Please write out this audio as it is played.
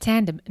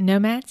Tandem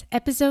Nomads,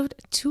 episode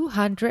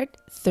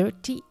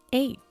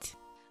 238.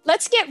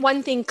 Let's get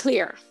one thing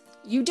clear.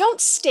 You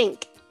don't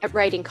stink at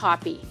writing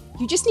copy.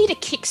 You just need a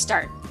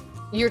kickstart,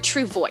 your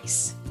true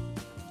voice.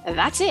 And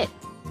that's it.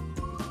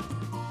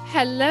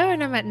 Hello,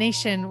 Nomad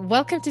Nation.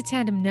 Welcome to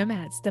Tandem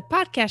Nomads, the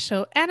podcast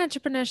show and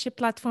entrepreneurship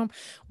platform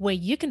where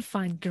you can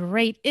find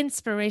great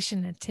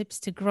inspiration and tips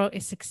to grow a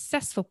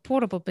successful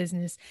portable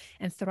business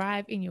and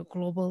thrive in your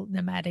global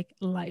nomadic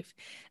life.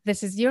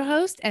 This is your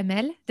host,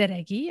 Amel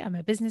Derragui. I'm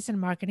a business and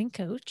marketing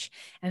coach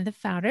and the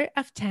founder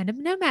of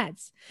Tandem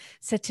Nomads.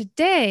 So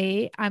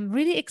today, I'm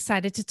really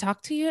excited to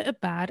talk to you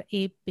about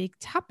a big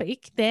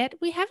topic that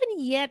we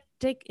haven't yet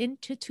dig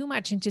into too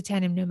much into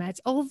Tandem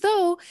Nomads.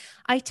 Although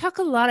I talk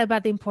a lot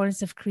about the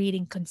importance of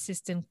creating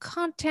consistent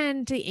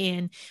content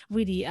and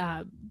really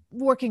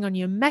working on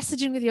your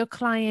messaging with your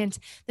client,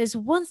 there's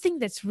one thing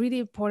that's really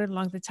important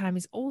along the time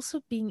is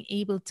also being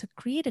able to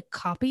create a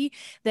copy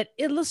that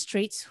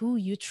illustrates who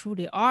you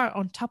truly are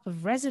on top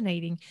of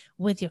resonating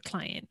with your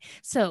client.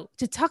 So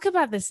to talk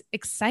about this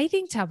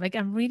exciting topic,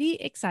 I'm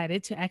really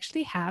excited to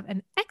actually have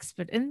an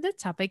expert in the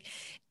topic,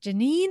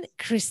 Janine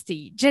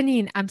Christie.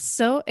 Janine, I'm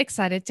so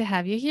excited to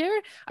have you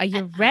here. Are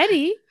you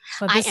ready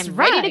for this I am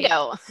ride? ready to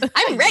go.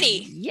 I'm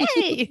ready.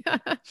 Yay.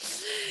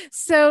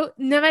 So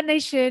Nomad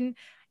Nation,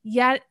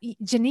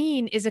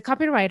 Janine is a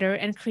copywriter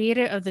and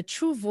creator of the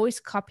True Voice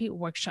Copy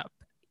Workshop.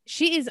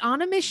 She is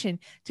on a mission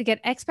to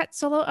get expat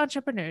solo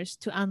entrepreneurs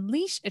to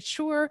unleash a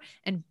truer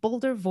and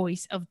bolder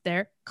voice of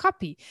their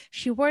copy.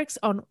 She works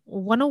on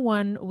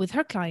one-on-one with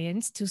her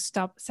clients to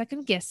stop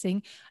second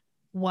guessing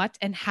what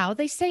and how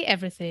they say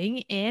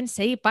everything and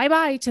say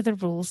bye-bye to the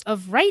rules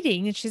of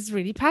writing. And she's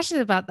really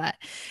passionate about that.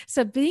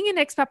 So being an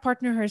expat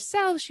partner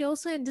herself, she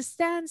also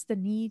understands the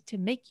need to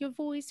make your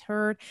voice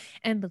heard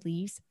and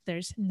believes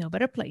there's no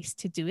better place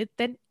to do it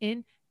than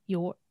in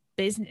your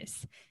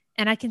business.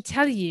 And I can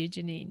tell you,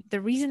 Janine,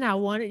 the reason I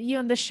wanted you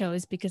on the show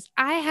is because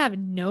I have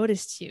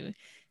noticed you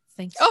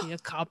thanks to your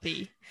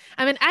copy.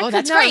 I mean, I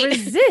could not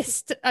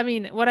resist. I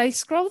mean, when I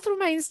scroll through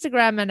my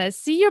Instagram and I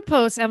see your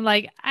posts, I'm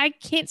like, I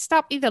can't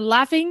stop either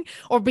laughing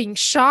or being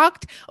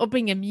shocked or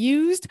being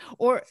amused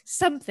or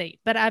something,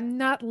 but I'm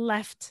not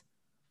left,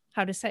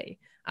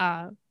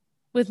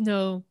 with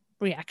no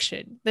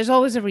reaction. There's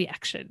always a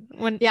reaction.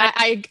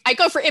 I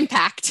go for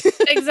impact.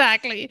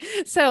 Exactly.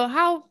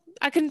 So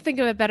I couldn't think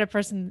of a better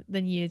person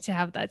than you to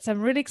have that. So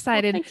I'm really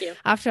excited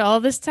after all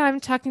this time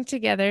talking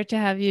together to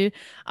have you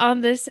on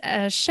this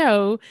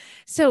show.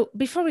 So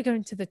before we go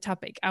into the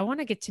topic, I want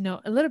to get to know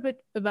a little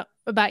bit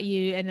about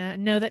you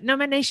and know that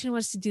Nomad Nation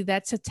wants to do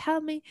that. So tell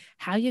me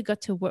how you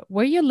got to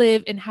where you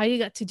live and how you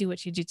got to do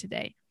what you do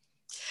today.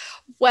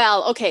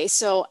 Well, okay.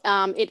 So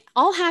it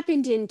all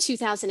happened in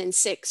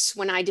 2006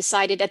 when I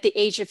decided at the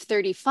age of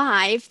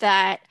 35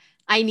 that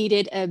I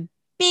needed a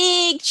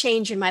big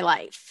change in my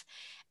life.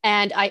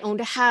 And I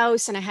owned a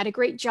house and I had a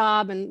great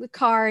job and the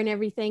car and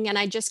everything. And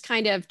I just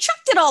kind of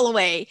chucked it all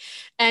away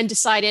and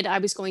decided I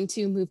was going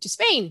to move to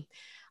Spain.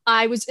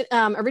 I was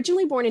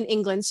originally born in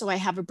England, so I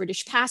have a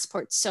British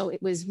passport. So it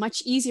was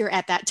much easier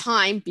at that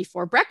time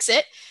before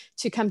Brexit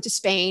to come to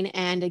Spain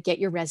and get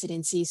your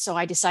residency. So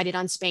I decided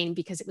on Spain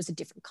because it was a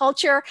different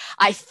culture.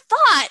 I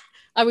thought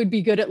I would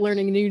be good at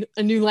learning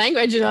a new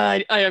language.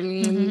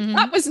 And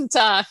that wasn't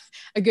a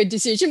good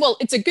decision. Well,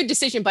 it's a good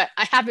decision, but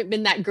I haven't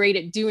been that great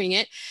at doing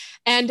it.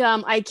 And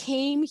I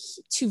came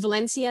to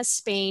Valencia,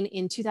 Spain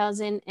in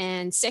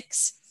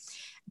 2006.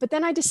 But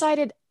then I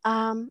decided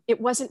it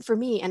wasn't for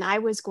me and I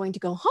was going to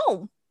go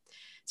home.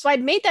 So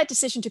I'd made that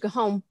decision to go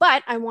home,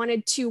 but I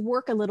wanted to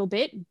work a little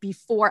bit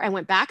before I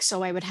went back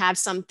so I would have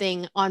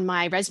something on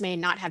my resume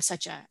and not have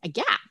such a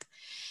gap.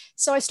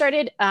 So I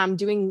started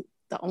doing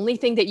the only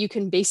thing that you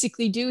can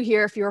basically do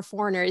here if you're a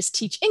foreigner is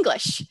teach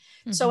English.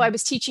 Mm-hmm. So I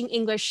was teaching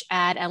English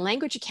at a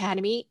language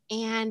academy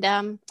and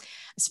a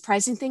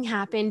surprising thing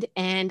happened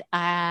and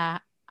I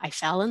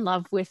fell in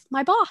love with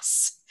my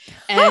boss.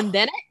 And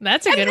then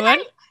that's a good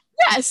one.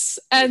 Yes.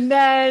 And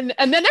then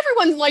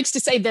everyone likes to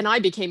say, then I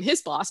became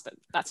his boss, but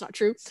that's not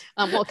true.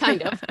 Well,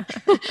 kind of.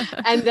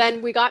 And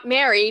then we got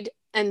married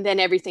and then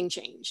everything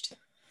changed.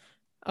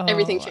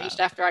 Everything changed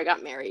after I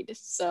got married.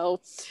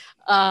 So,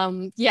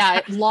 laws.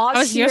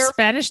 How's your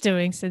Spanish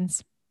doing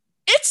since?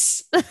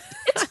 It's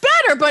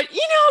better, but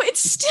it's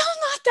still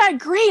not that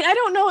great. I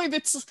don't know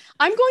if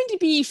I'm going to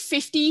be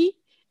 50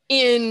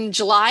 in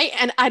July,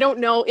 and I don't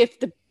know if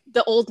the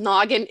old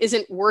noggin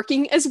isn't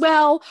working as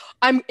well.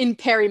 I'm in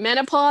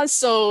perimenopause,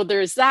 so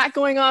there's that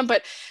going on.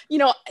 But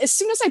as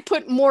soon as I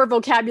put more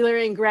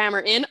vocabulary and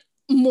grammar in,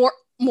 more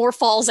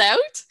falls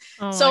out.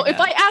 So if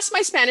I ask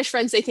my Spanish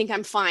friends, they think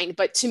I'm fine.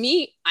 But to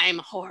me, I'm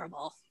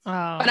horrible.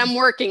 But I'm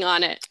working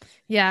on it.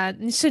 Yeah.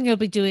 Soon you'll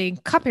be doing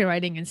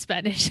copywriting in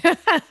Spanish.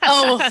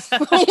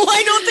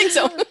 I don't think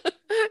so.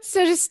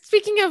 So just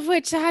speaking of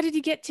which, how did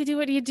you get to do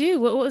what you do?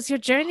 What was your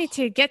journey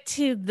to get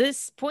to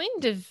this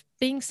point of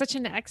being such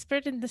an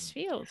expert in this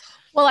field?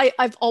 Well,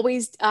 I've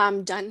always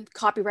done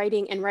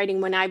copywriting and writing.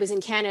 When I was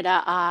in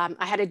Canada,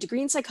 I had a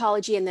degree in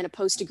psychology and then a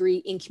post degree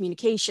in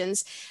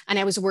communications. And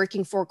I was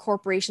working for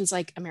corporations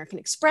like American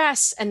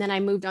Express. And then I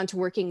moved on to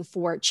working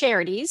for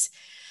charities,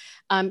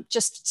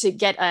 just to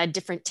get a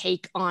different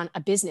take on a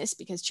business,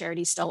 because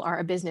charities still are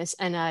a business,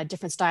 and a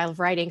different style of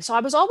writing. So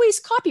I was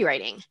always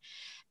copywriting.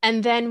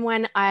 And then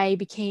when I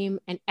became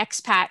an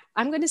expat,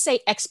 I'm going to say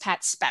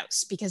expat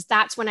spouse, because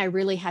that's when I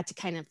really had to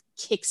kind of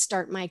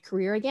kickstart my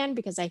career again,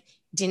 because I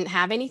didn't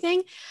have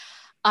anything.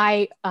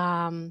 I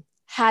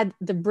had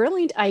the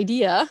brilliant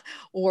idea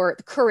or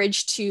the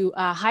courage to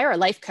hire a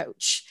life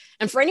coach.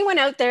 And for anyone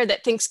out there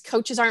that thinks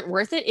coaches aren't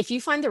worth it, if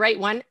you find the right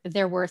one,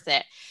 they're worth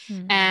it.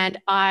 Mm-hmm.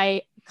 And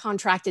I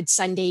contracted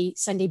Sunday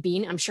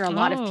Bean. I'm sure a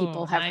lot of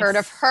people have heard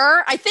of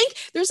her. I think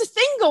there's a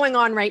thing going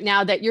on right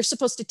now that you're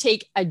supposed to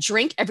take a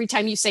drink every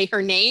time you say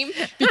her name,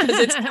 because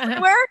it's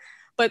everywhere.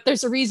 But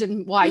there's a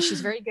reason why.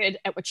 She's very good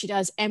at what she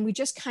does. And we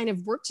just kind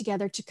of worked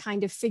together to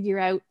kind of figure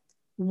out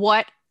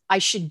what I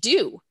should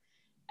do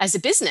as a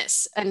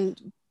business.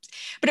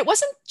 But it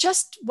wasn't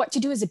just what to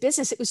do as a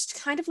business. It was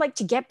kind of like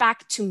to get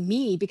back to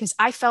me, because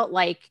I felt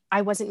like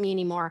I wasn't me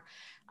anymore.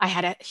 I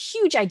had a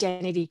huge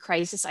identity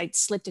crisis. I'd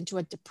slipped into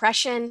a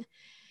depression,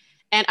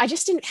 and I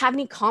just didn't have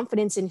any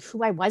confidence in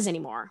who I was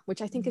anymore,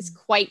 which I think is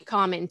quite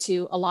common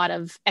to a lot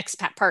of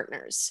expat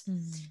partners.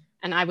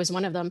 And I was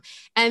one of them.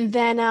 And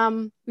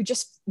then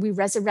we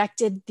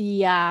resurrected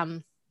the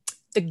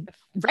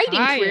writing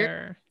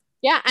career.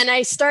 Yeah. And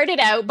I started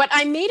out, but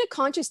I made a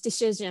conscious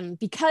decision,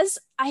 because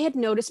I had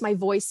noticed my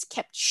voice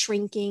kept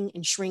shrinking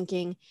and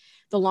shrinking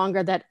the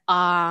longer that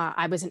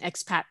I was an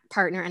expat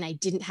partner and I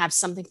didn't have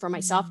something for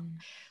myself.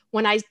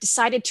 When I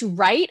decided to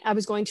write, I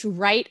was going to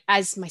write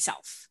as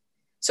myself.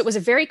 So it was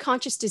a very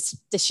conscious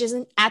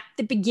decision at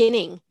the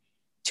beginning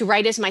to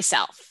write as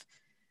myself.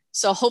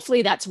 So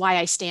hopefully that's why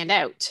I stand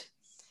out.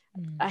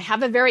 I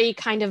have a very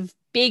kind of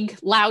big,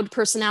 loud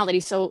personality.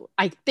 So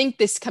I think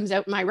this comes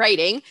out in my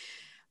writing.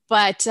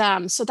 But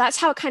so that's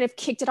how it kind of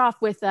kicked it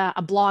off with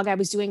a blog I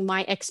was doing,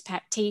 My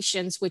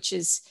Expectations, which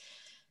is,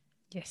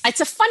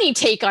 it's a funny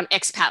take on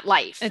expat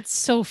life. It's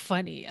so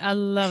funny. I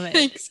love it.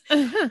 Thanks.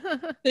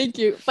 Thank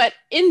you. But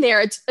in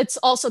there, it's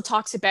also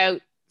talks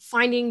about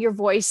finding your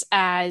voice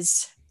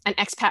as an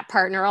expat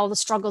partner, all the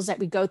struggles that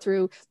we go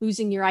through,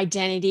 losing your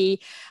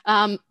identity,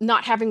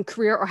 not having a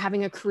career or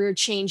having a career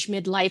change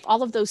midlife,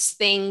 all of those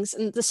things,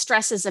 and the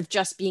stresses of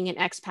just being an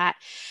expat.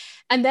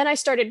 And then I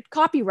started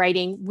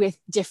copywriting with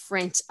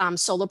different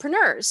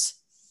solopreneurs.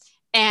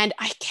 And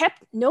I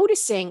kept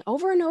noticing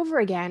over and over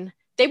again,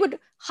 they would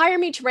hire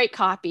me to write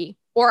copy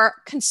or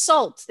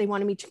consult. They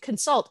wanted me to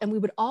consult. And we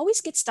would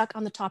always get stuck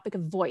on the topic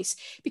of voice,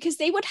 because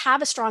they would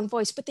have a strong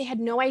voice, but they had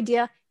no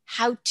idea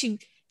how to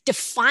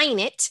define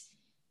it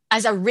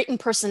as a written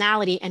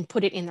personality and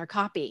put it in their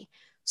copy.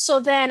 So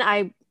then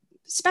I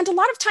spent a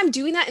lot of time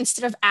doing that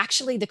instead of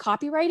actually the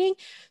copywriting.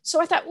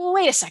 So I thought, well,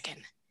 wait a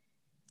second.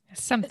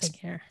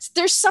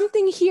 There's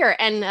something here.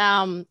 And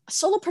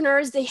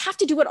solopreneurs, they have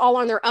to do it all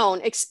on their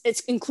own.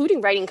 It's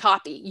including writing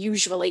copy,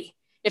 usually.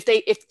 If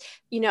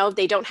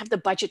they don't have the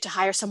budget to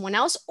hire someone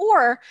else,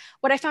 or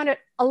what I found out,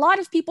 a lot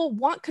of people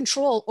want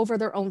control over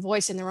their own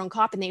voice and their own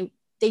copy, and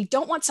they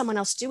don't want someone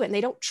else to do it, and they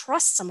don't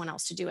trust someone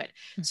else to do it.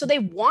 Mm-hmm. So they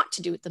want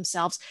to do it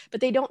themselves,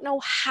 but they don't know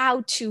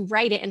how to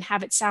write it and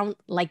have it sound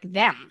like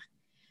them.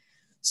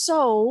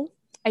 So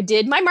I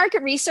did my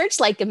market research,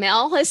 like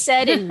Gamel has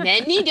said in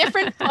many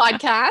different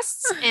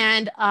podcasts,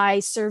 and I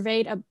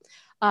surveyed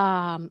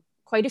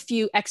quite a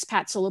few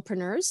expat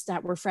solopreneurs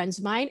that were friends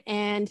of mine,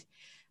 and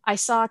I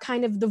saw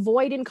kind of the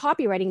void in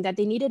copywriting that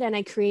they needed, and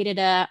I created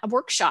a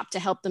workshop to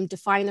help them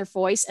define their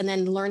voice and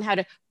then learn how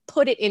to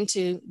put it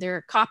into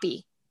their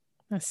copy.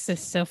 This is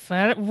so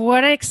fun.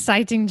 What an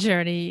exciting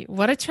journey.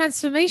 What a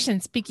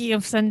transformation. Speaking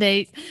of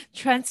Sunday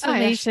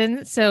transformation. Oh,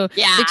 yeah. So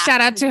big shout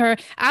out to her.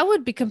 I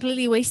would be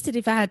completely wasted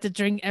if I had to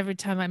drink every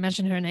time I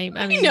mention her name.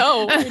 I mean,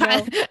 know.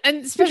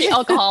 And especially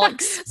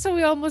alcoholics. So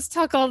we almost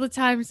talk all the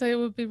time. So it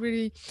would be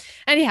really,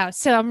 anyhow,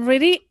 so I'm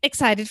really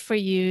excited for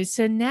you.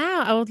 So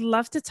now I would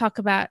love to talk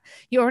about,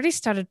 you already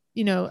started,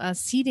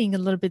 seeding a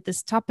little bit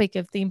this topic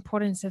of the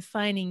importance of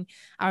finding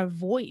our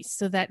voice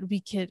so that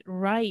we could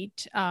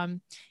write,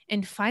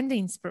 and find the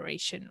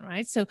inspiration,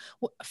 right? So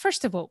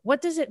first of all,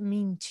 what does it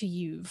mean to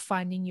you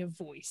finding your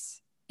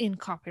voice in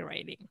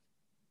copywriting?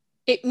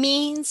 It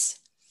means,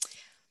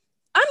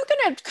 I'm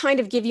going to kind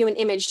of give you an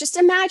image. Just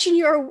imagine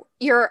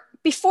you're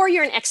before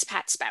you're an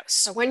expat spouse.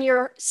 So when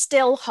you're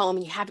still home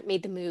and you haven't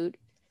made the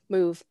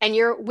move and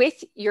you're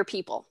with your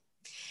people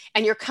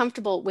and you're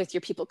comfortable with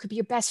your people, it could be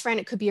your best friend,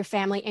 it could be your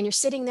family, and you're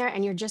sitting there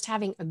and you're just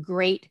having a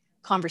great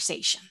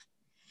conversation.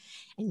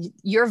 And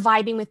you're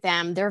vibing with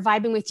them, they're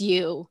vibing with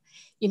you.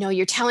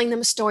 You're telling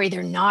them a story,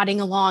 they're nodding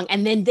along,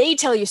 and then they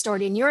tell you a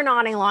story and you're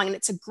nodding along, and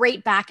it's a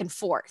great back and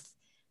forth.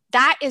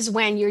 That is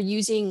when you're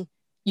using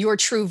your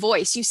true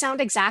voice. You sound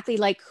exactly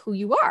like who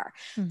you are.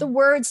 The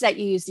words that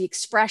you use, the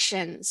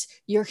expressions,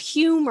 your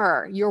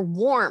humor, your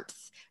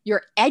warmth,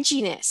 your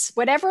edginess,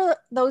 whatever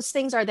those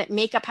things are that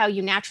make up how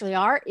you naturally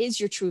are, is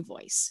your true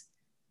voice.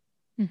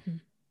 Mm-hmm.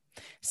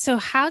 So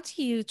how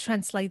do you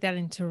translate that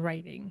into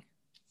writing?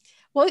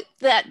 Well,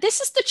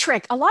 this is the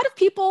trick. A lot of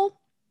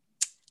people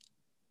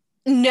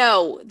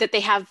know that they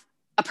have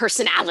a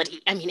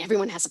personality. I mean,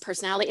 everyone has a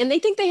personality and they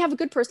think they have a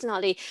good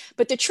personality,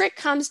 but the trick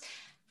comes,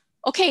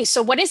 okay,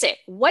 so what is it?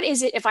 What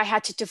is it if I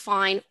had to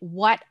define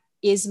what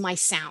is my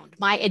sound,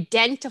 my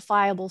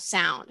identifiable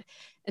sound?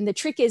 And the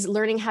trick is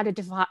learning how to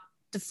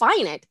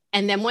define it.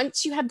 And then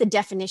once you have the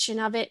definition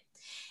of it,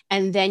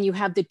 and then you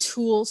have the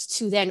tools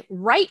to then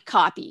write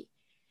copy,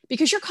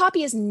 because your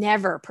copy is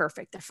never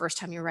perfect the first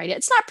time you write it.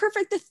 It's not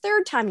perfect the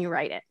third time you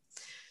write it.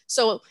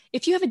 So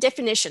if you have a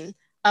definition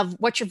of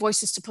what your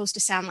voice is supposed to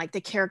sound like, the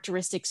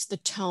characteristics, the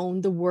tone,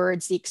 the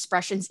words, the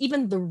expressions,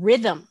 even the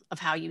rhythm of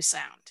how you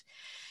sound.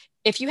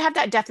 If you have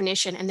that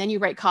definition and then you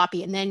write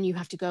copy and then you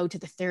have to go to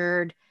the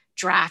third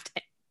draft,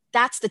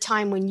 that's the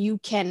time when you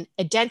can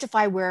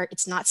identify where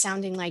it's not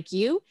sounding like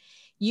you.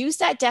 Use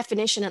that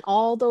definition and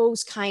all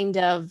those kind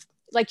of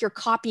like your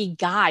copy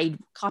guide,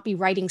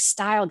 copywriting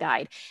style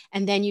guide,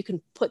 and then you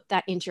can put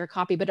that into your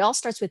copy. But it all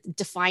starts with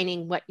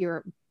defining what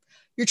your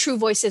true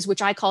voice is,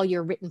 which I call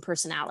your written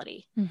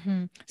personality.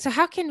 Mm-hmm. So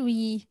how can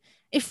we,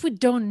 if we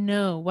don't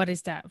know what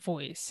is that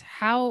voice,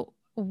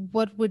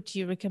 what would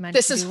you recommend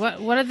to do?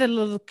 What are the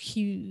little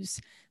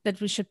cues that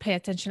we should pay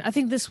attention? I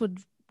think this would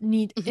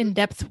need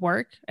in-depth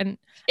work and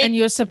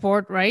your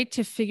support, right?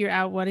 To figure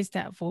out what is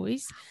that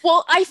voice.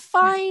 Well, I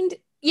find,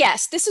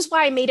 yes, this is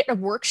why I made it a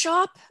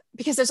workshop,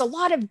 because there's a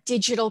lot of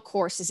digital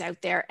courses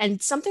out there,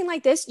 and something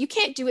like this, you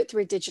can't do it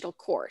through a digital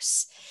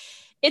course.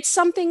 It's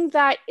something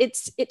that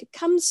it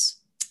comes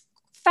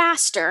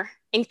faster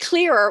and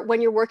clearer when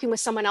you're working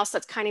with someone else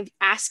that's kind of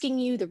asking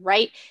you the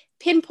right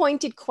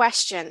pinpointed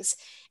questions,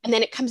 and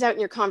then it comes out in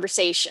your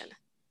conversation.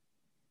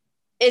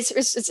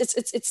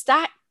 It's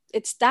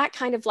that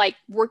kind of like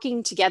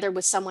working together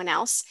with someone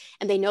else,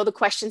 and they know the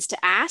questions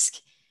to ask.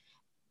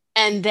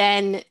 And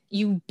then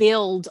you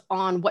build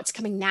on what's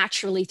coming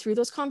naturally through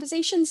those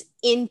conversations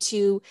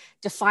into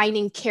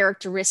defining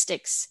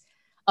characteristics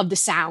of the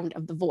sound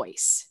of the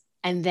voice.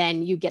 And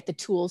then you get the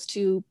tools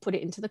to put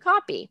it into the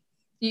copy.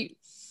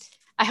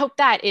 I hope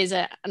that is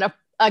a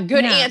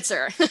good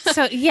answer.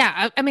 So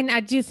yeah, I mean, I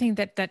do think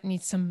that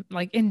needs some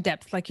like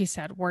in-depth, like you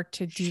said, work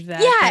to do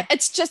that. Yeah, but,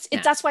 it's just,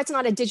 that's why it's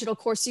not a digital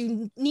course.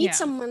 You need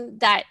someone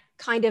that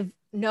kind of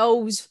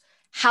knows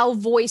how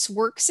voice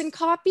works in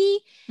copy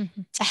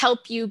to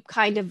help you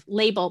kind of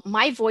label,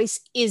 my voice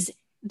is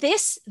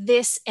this,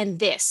 this, and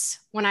this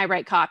when I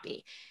write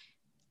copy.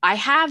 I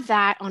have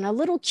that on a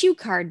little cue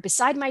card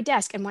beside my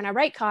desk. And when I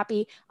write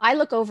copy, I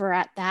look over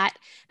at that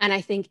and I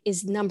think,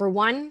 is number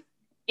 1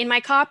 in my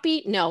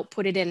copy? No,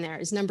 put it in there.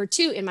 Is number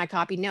 2 in my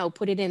copy? No,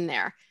 put it in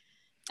there.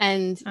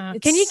 And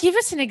can you give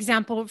us an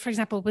example, for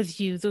example,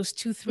 with you, those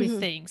 2-3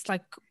 things,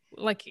 like,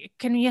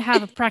 can you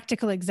have a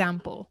practical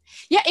example?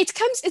 Yeah,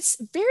 it's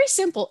very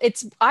simple.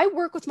 I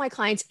work with my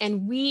clients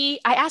and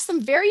I ask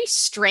them very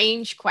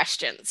strange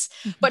questions,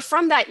 but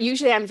from that,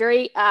 usually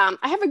I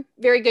have a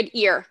very good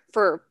ear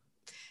for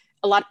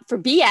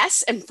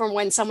BS and from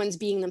when someone's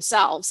being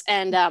themselves.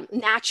 And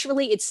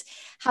naturally it's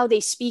how they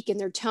speak and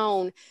their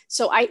tone.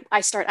 So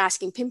I start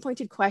asking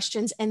pinpointed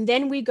questions, and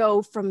then we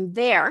go from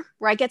there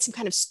where I get some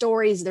kind of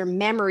stories, their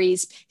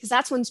memories, because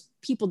that's when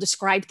people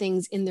describe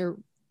things in their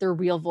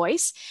real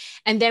voice.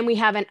 And then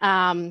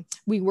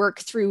we work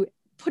through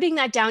putting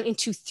that down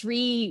into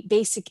 3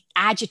 basic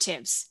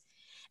adjectives.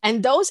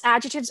 And those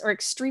adjectives are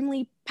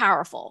extremely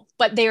powerful,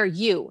 but they are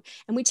you.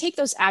 And we take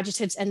those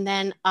adjectives and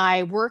then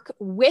I work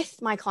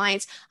with my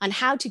clients on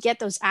how to get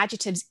those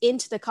adjectives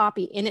into the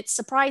copy. And it's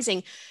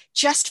surprising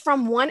just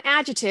from one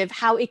adjective,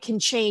 how it can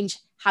change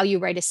how you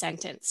write a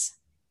sentence.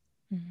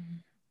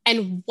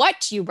 And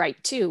what you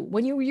write too.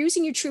 When you're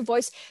using your true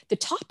voice, the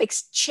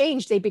topics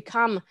change. They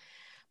become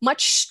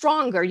much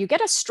stronger. You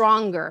get a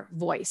stronger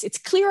voice. It's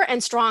clearer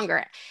and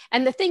stronger.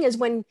 And the thing is,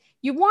 when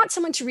you want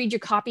someone to read your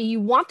copy,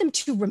 you want them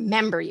to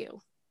remember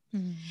you.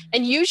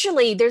 And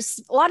usually there's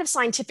a lot of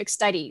scientific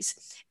studies,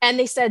 and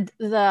they said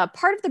the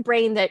part of the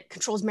brain that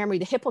controls memory,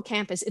 the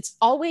hippocampus, it's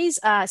always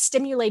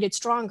stimulated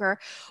stronger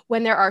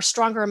when there are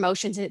stronger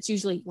emotions. And it's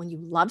usually when you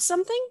love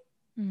something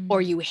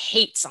or you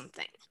hate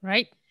something.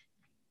 Right.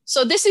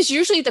 So this is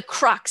usually the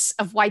crux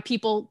of why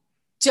people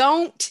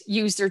don't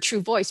use their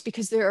true voice,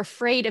 because they're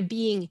afraid of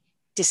being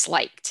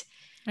disliked.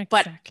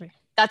 Exactly. But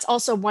that's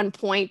also one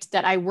point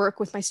that I work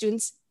with my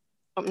students,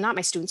 not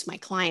my students, my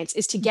clients,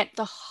 is to get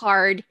the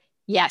hard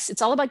yes.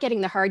 It's all about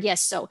getting the hard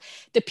yes. So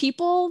the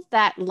people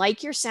that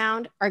like your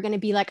sound are going to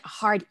be like a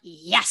hard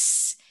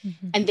yes,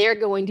 and they're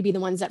going to be the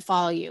ones that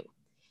follow you.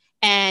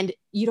 And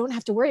you don't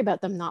have to worry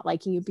about them not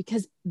liking you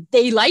because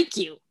they like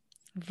you.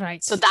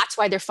 Right. So that's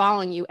why they're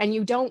following you. And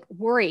you don't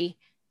worry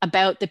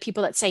about the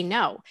people that say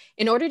no.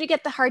 In order to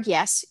get the hard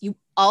yes, you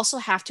also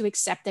have to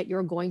accept that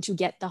you're going to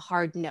get the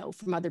hard no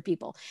from other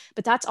people.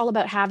 But that's all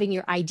about having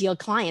your ideal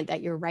client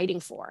that you're writing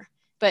for.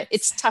 But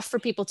it's tough for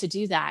people to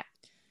do that.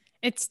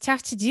 It's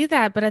tough to do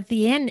that, but at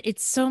the end,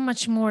 it's so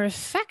much more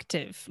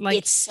effective. Like,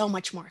 it's so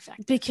much more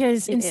effective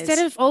because instead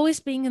of always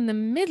being in the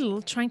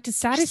middle, trying to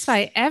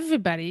satisfy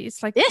everybody,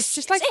 it's like, it's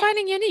just like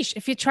finding your niche.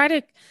 If you try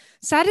to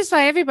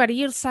satisfy everybody,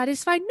 you'll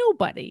satisfy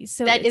nobody.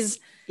 So that is,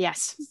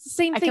 yes. It's the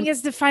same thing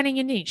as defining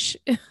a niche.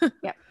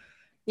 Yep.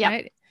 Yeah.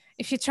 Right?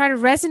 If you try to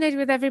resonate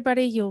with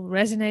everybody, you'll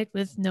resonate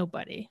with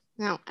nobody.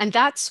 No. And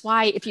that's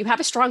why if you have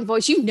a strong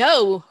voice, you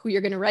know who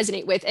you're going to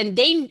resonate with, and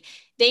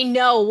they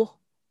know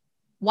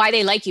why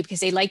they like you, because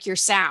they like your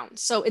sound.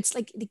 So it's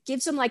like, it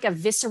gives them like a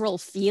visceral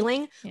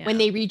feeling when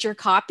they read your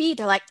copy.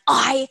 They're like,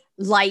 I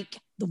like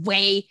the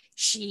way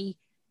she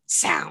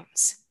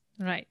sounds.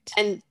 Right.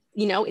 And,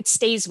 it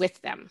stays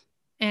with them.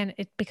 And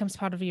it becomes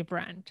part of your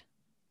brand.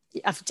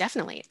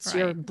 Definitely. It's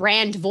your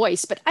brand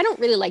voice, but I don't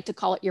really like to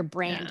call it your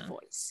brand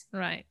voice.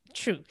 Right.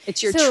 True.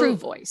 It's your true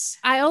voice.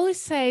 I always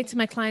say to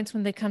my clients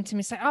when they come to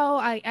me, say, oh,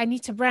 I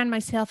need to brand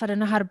myself. I don't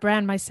know how to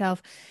brand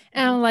myself.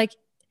 And I'm like,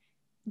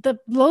 the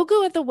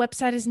logo of the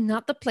website is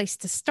not the place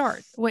to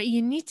start. What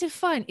you need to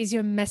find is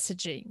your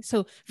messaging.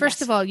 So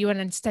first of all, you want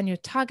to understand your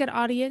target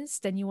audience.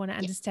 Then you want to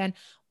understand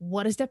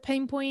what is their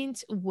pain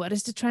point, what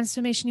is the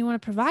transformation you want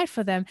to provide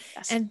for them.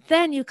 Yes. And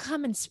then you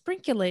come and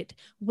sprinkle it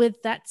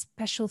with that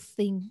special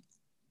thing.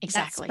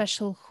 Exactly. That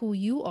special who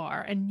you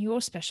are and your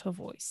special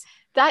voice.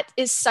 That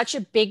is such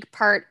a big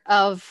part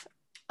of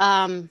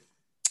the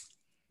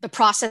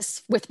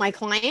process with my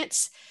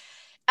clients.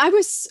 I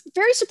was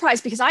very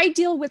surprised because I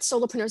deal with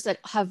solopreneurs that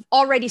have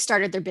already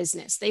started their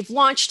business. They've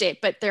launched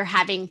it, but they're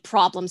having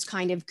problems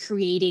kind of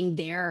creating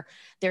their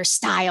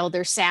style,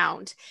 their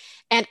sound.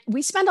 And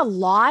we spend a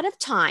lot of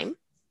time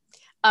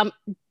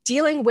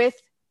dealing with,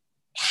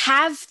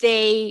 have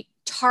they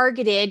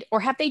targeted, or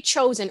have they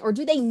chosen, or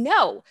do they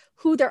know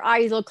who their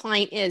ideal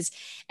client is?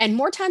 And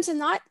more times than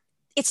not,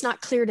 it's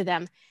not clear to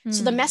them.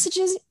 So the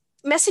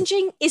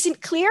messaging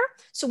isn't clear.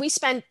 So we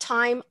spend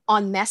time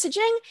on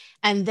messaging.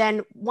 And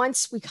then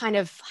once we kind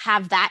of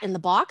have that in the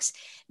box,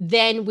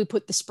 then we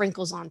put the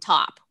sprinkles on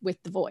top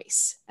with the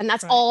voice. And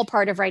that's all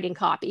part of writing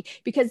copy,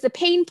 because the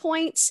pain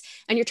points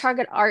and your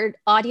target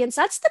audience,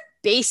 that's the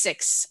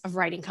basics of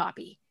writing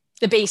copy,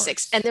 the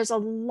basics. And there's a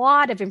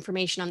lot of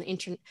information on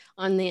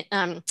the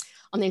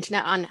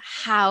internet on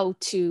how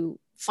to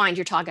find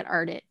your target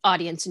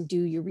audience and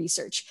do your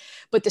research.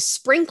 But the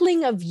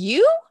sprinkling of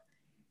you,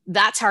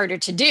 that's harder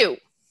to do.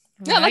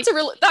 Yeah,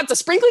 that's a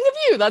sprinkling of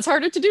you. That's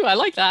harder to do. I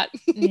like that.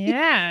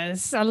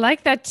 Yes, I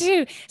like that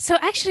too. So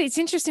actually, it's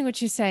interesting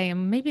what you say.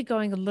 I'm maybe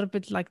going a little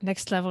bit like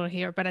next level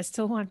here, but I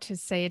still want to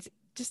say it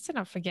just to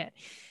not forget.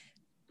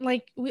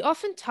 Like, we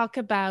often talk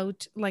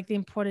about like the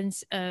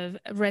importance of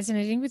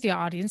resonating with your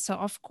audience. So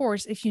of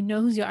course, if you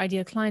know who's your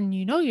ideal client and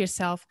you know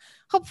yourself,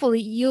 hopefully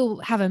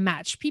you'll have a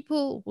match.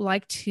 People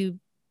like to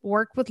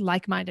work with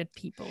like-minded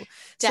people.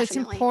 Definitely. So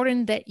it's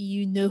important that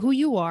you know who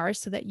you are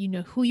so that you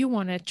know who you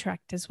want to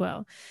attract as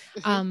well.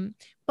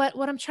 But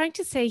what I'm trying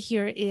to say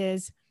here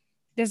is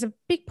there's a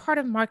big part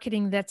of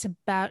marketing that's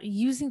about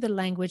using the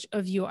language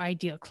of your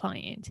ideal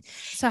client.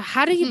 So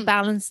how do you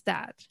balance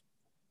that?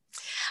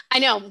 I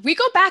know we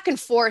go back and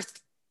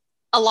forth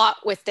a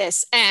lot with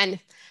this, and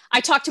I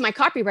talk to my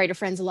copywriter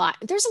friends a lot.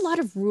 There's a lot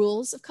of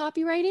rules of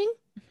copywriting.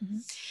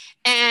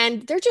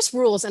 And they're just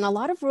rules, and a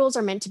lot of rules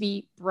are meant to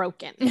be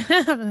broken.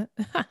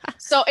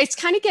 So it's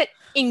kind of get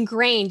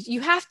ingrained.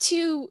 You have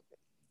to,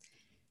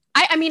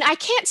 I mean, I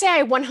can't say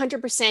I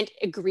 100%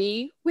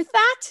 agree with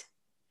that.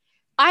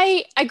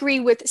 I agree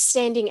with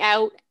standing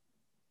out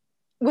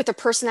with a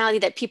personality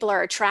that people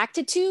are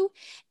attracted to.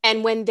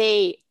 And when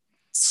they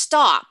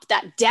stop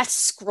that death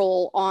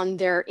scroll on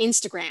their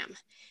Instagram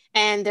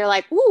and they're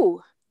like,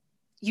 ooh,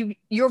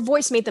 your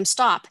voice made them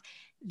stop,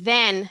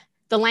 then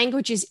the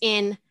language is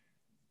in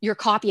your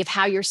copy of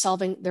how you're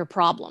solving their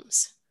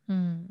problems.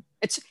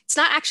 It's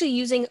not actually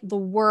using the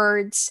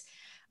words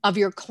of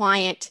your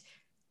client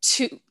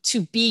to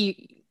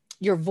be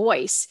your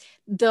voice.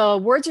 The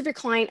words of your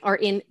client are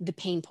in the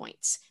pain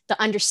points, the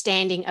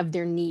understanding of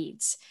their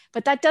needs.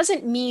 But that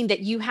doesn't mean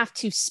that you have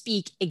to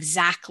speak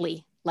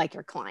exactly like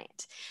your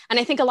client. And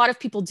I think a lot of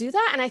people do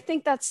that. And I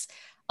think that's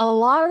a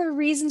lot of the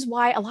reasons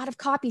why a lot of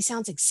copy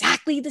sounds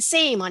exactly the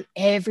same on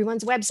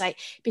everyone's website,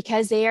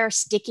 because they are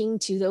sticking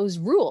to those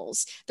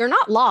rules. They're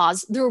not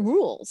laws, they're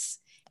rules.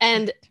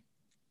 And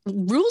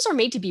rules are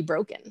made to be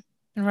broken.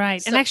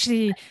 Right. And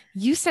actually,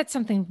 you said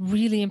something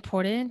really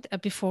important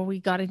before we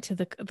got into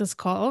this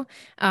call.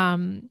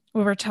 We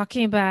were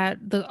talking about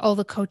all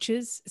the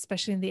coaches,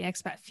 especially in the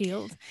expat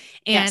field,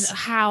 and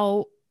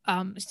how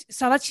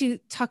so I'll let you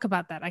talk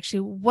about that.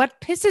 Actually, what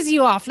pisses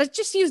you off? Let's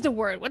just use the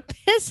word. What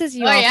pisses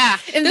you off? Oh yeah,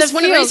 that's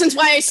one of the reasons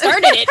why I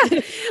started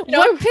it.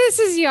 What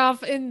pisses you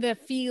off in the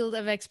field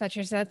of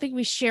expatriation? I think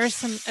we share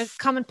some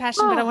common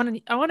passion, but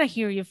I want to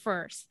hear you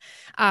first.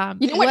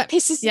 You know what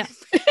pisses? Yeah,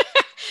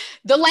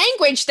 the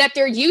language that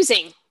they're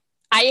using.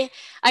 I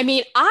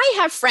mean, I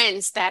have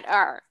friends that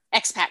are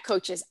expat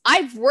coaches.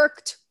 I've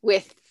worked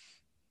with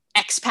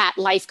expat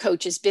life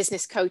coaches,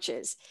 business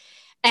coaches.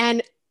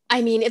 And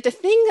I mean, if the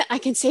thing that I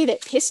can say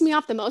that pissed me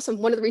off the most, and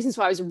one of the reasons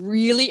why I was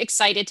really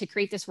excited to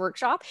create this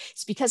workshop,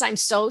 is because I'm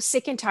so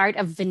sick and tired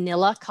of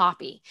vanilla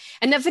copy.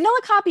 And the vanilla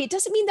copy, it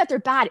doesn't mean that they're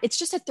bad. It's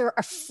just that they're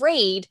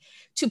afraid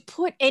to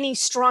put any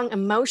strong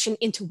emotion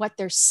into what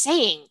they're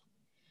saying.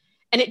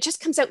 And it just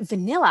comes out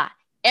vanilla.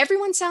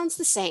 Everyone sounds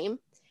the same.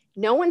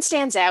 No one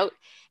stands out.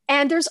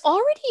 And there's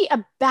already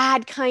a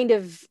bad kind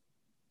of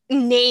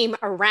name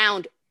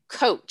around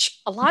coach.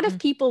 A lot of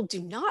people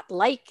do not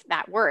like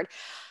that word.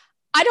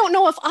 I don't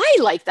know if I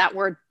like that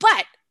word,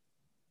 but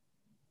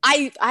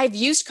I've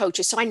used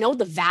coaches, so I know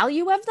the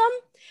value of them.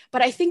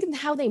 But I think in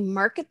how they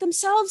market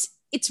themselves,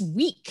 it's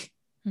weak.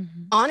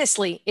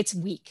 Honestly, it's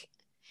weak.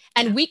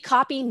 And weak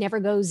copy never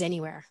goes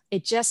anywhere.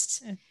 It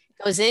just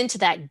goes into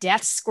that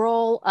death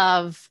scroll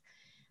of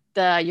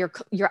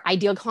your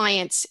ideal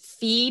client's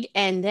feed,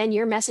 and then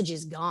your message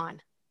is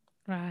gone.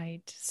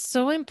 Right.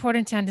 So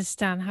important to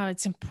understand how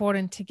it's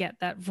important to get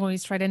that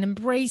voice right and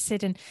embrace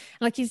it. And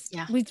like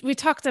we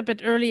talked a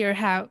bit earlier,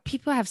 how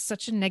people have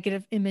such a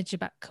negative image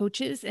about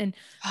coaches. And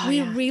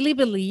we really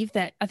believe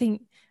that, I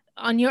think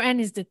on your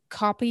end is the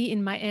copy,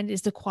 in my end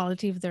is the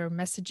quality of their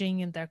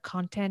messaging and their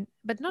content,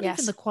 but not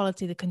even the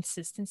quality, the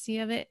consistency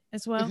of it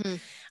as well.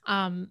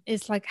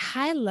 It's like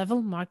high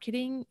level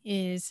marketing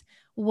is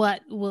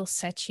what will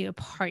set you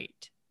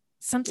apart.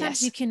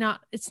 Sometimes you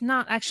cannot, it's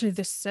not actually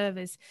the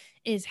service,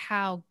 is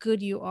how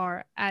good you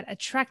are at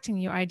attracting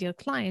your ideal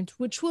client,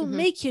 which will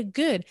make you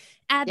good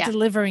at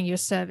delivering your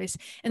service.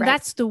 And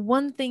that's the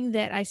one thing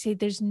that I say,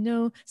 it's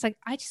like,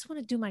 I just want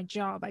to do my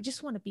job. I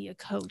just want to be a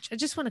coach. I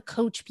just want to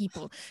coach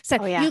people.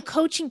 So you're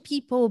coaching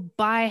people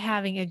by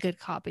having a good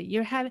copy.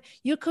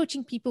 You're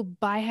coaching people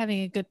by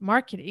having a good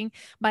marketing,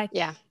 like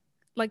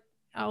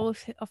I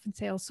often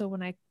say also,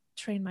 when I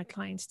train my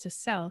clients to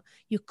sell,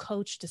 you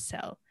coach to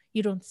sell,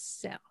 you don't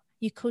sell.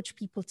 You coach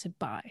people to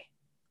buy.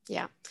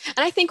 Yeah.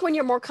 And I think when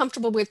you're more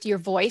comfortable with your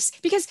voice,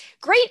 because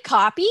great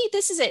copy,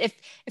 this is it.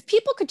 If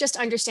people could just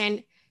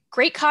understand,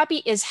 great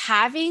copy is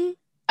having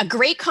a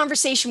great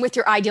conversation with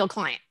your ideal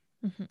client.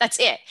 That's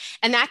it.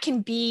 And that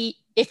can be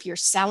if you're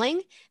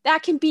selling,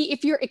 that can be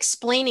if you're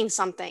explaining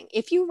something.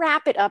 If you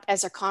wrap it up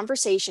as a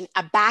conversation,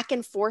 a back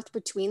and forth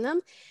between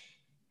them,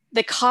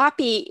 the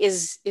copy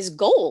is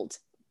gold.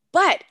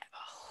 But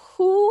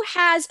who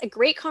has a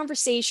great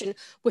conversation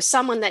with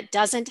someone that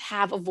doesn't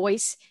have a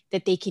voice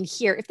that they can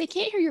hear? If they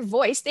can't hear your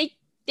voice, they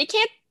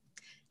can't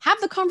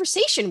have the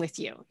conversation with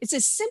you. It's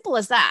as simple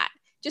as that.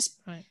 Just,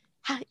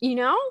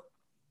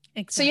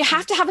 Exactly. So you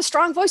have to have a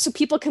strong voice so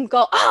people can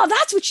go, oh,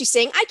 that's what she's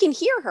saying. I can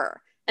hear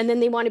her. And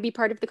then they want to be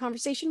part of the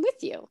conversation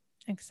with you.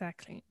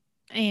 Exactly.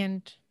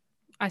 And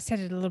I said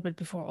it a little bit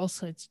before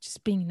also, it's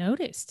just being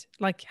noticed,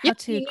 like how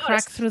to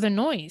crack through the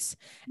noise.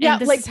 And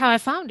this is how I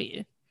found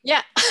you.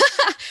 Yeah.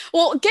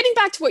 Well, getting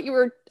back to what you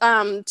were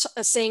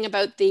saying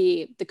about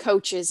the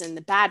coaches and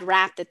the bad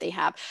rap that they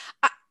have,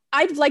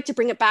 I'd like to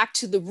bring it back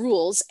to the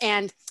rules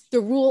and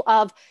the rule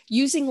of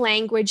using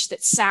language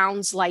that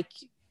sounds like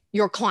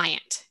your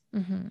client.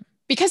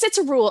 Because it's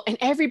a rule, and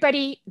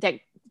everybody that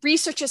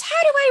researches,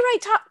 how do I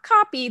write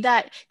copy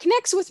that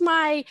connects with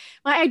my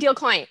ideal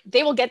client?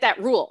 They will get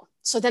that rule.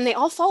 So then they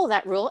all follow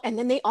that rule, and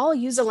then they all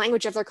use the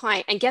language of their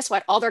client. And guess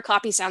what? All their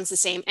copy sounds the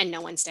same and no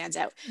one stands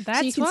out.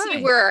 So you can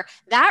see where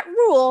that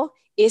rule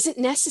isn't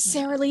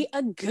necessarily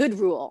a good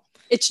rule.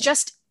 It's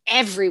just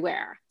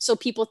everywhere. So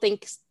people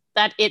think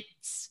that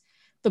it's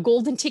the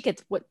golden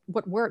ticket, what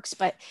works,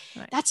 but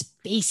that's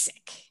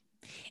basic.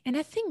 And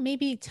I think,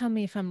 maybe tell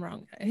me if I'm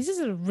wrong. This is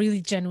a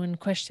really genuine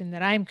question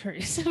that I'm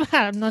curious about.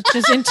 I'm not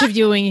just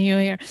interviewing you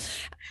here.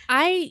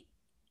 I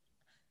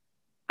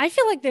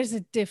feel like there's a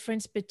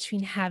difference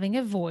between having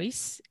a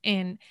voice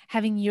and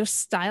having your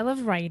style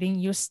of writing,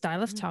 your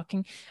style of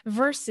talking,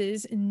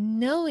 versus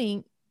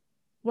knowing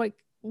what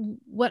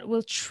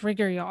will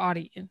trigger your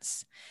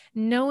audience,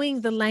 knowing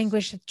the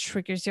language that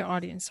triggers your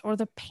audience or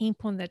the pain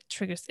point that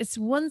triggers. It's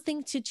one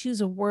thing to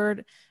choose a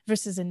word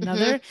versus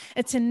another.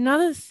 It's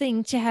another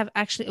thing to have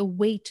actually a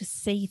way to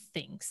say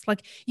things.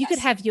 Like you could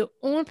have your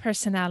own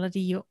personality,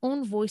 your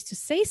own voice to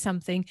say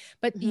something,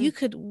 but you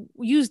could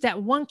use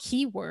that one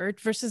keyword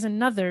versus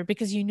another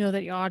because you know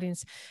that your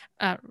audience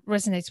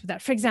resonates with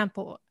that. For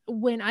example,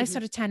 when I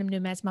started Tandem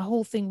Nomads, my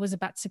whole thing was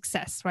about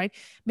success, right?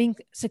 Being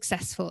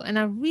successful. And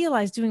I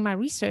realized doing my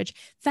research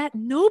that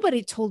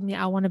nobody told me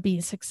I want to be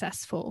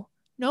successful.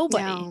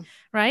 Nobody,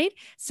 right?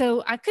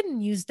 So I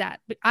couldn't use that.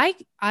 But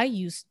I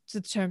use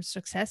the term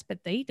success,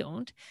 but they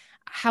don't.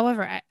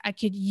 However, I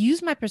could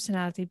use my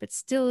personality, but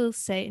still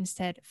say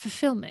instead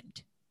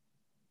fulfillment.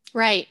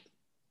 Right.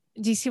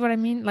 Do you see what I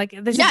mean? Like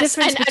there's a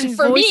difference between and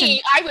for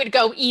me, I would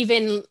go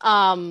even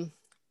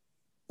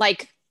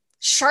like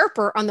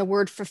sharper on the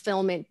word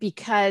fulfillment,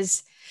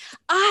 because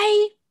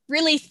I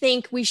really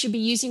think we should be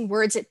using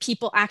words that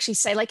people actually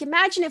say. Like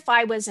imagine if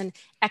I was an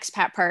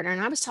expat partner and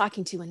I was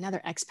talking to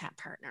another expat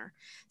partner,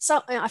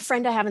 so a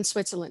friend I have in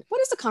Switzerland. What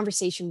is the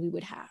conversation we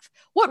would have?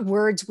 What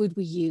words would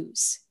we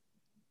use?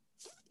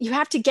 You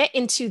have to get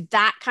into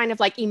that kind of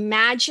like,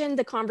 imagine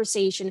the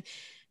conversation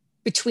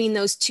between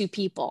those two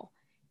people?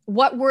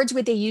 What words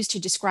would they use to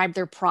describe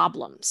their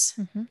problems?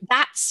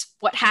 That's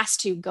what has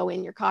to go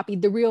in your copy,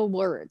 the real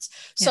words.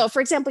 So, for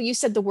example, you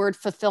said the word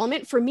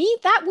fulfillment. For me,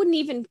 that wouldn't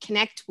even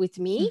connect with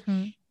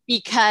me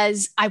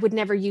because I would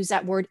never use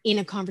that word in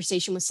a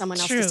conversation with someone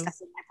else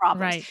discussing my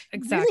problems. Right,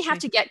 exactly. You really have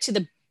to get to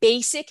the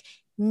basic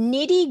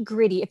nitty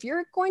gritty. If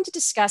you're going to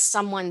discuss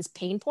someone's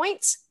pain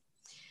points,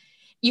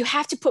 you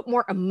have to put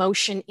more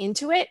emotion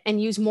into it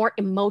and use more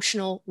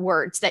emotional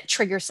words that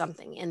trigger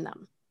something in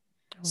them.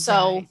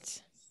 So,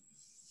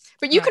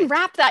 but you can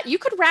wrap that, you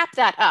could wrap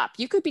that up.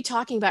 You could be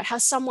talking about how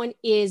someone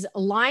is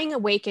lying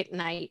awake at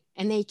night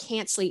and they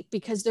can't sleep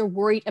because they're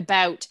worried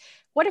about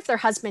what if their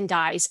husband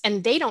dies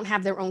and they don't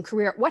have their own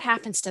career? What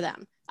happens to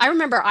them? I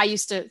remember I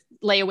used to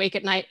lay awake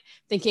at night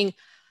thinking,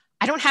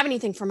 I don't have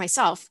anything for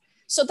myself.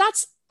 So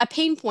that's a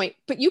pain point,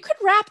 but you could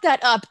wrap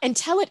that up and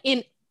tell it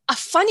in a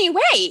funny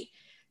way,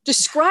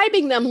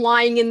 describing them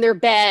lying in their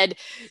bed,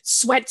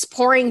 sweat's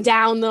pouring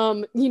down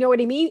them. You know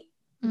what I mean?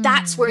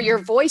 That's where your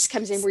voice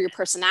comes in, where your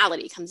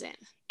personality comes in.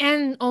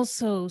 And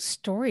also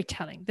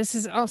storytelling. This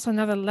is also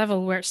another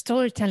level where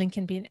storytelling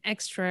can be an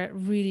extra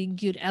really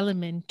good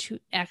element to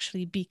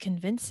actually be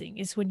convincing,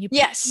 is when you put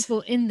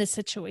people in the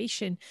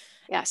situation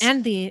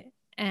and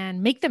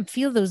make them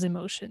feel those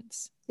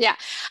emotions. Yeah.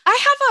 I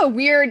have a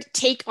weird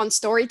take on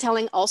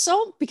storytelling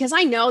also, because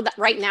I know that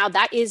right now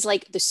that is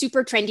like the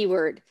super trendy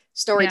word,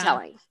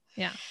 storytelling.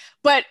 Yeah.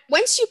 But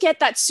once you get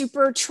that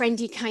super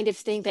trendy kind of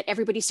thing that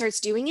everybody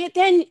starts doing it,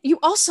 then you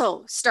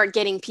also start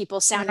getting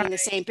people sounding the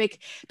same,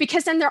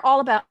 because then they're all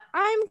about,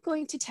 I'm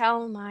going to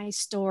tell my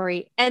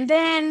story. And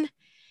then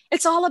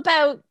it's all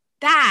about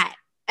that.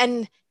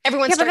 And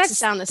everyone starts to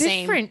sound the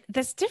same.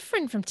 That's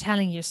different from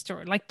telling your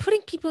story. Like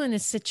putting people in a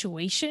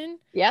situation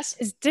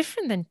is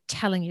different than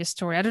telling your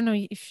story. I don't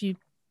know if you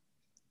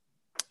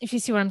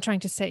see what I'm trying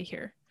to say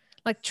here.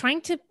 Like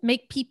trying to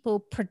make people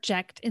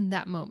project in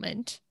that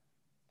moment.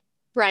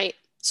 Right.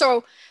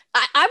 So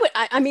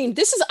I mean,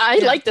 I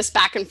like this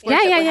back and forth.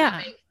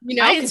 Yeah. You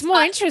know, it's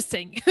more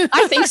interesting.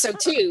 I think so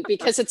too,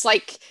 because it's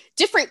like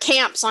different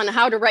camps on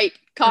how to write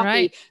copy.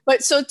 Right.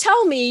 But so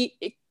tell me,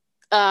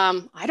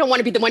 I don't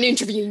want to be the one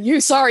interviewing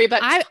you. Sorry, but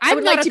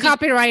I'm not a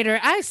copywriter.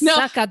 I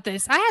suck at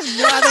this. I have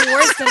no other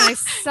words than I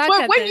suck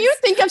at this. When you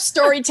think of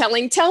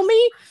storytelling, tell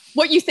me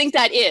what you think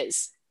that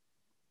is.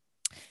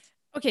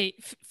 Okay,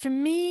 for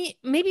me,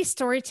 maybe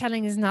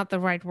storytelling is not the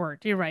right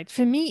word. You're right.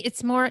 For me,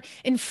 it's more,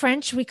 in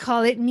French, we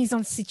call it mise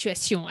en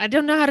situation. I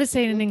don't know how to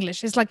say it in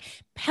English. It's like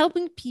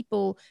helping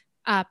people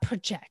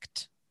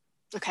project.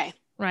 Okay.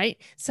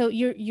 Right. So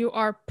you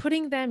are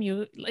putting them,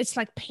 it's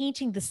like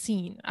painting the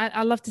scene.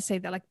 I love to say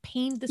that, like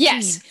paint the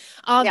scene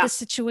of the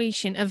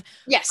situation of,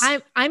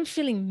 I'm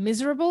feeling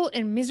miserable,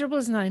 and miserable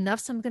is not enough.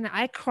 So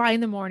I cry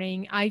in the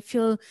morning. I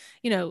feel,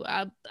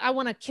 I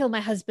want to kill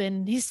my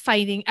husband. He's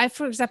fighting. I,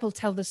 for example,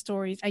 tell the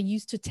stories. I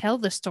used to tell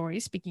the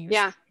stories, speaking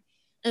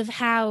of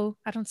how,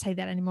 I don't say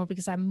that anymore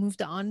because I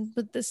moved on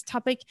with this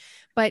topic,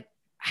 but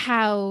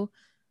how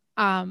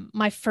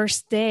my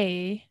first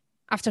day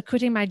after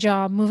quitting my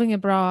job, moving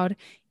abroad,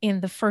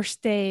 and the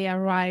first day I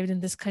arrived in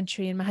this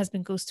country and my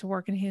husband goes to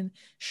work and he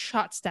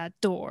shuts that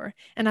door.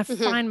 And I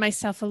find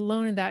myself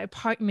alone in that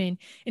apartment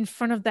in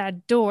front of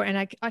that door. And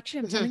I'm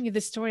telling you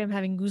this story, I'm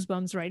having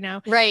goosebumps right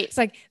now. Right. It's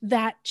like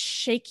that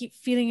shaky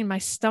feeling in my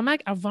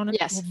stomach. I want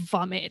to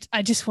vomit.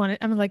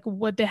 I'm like,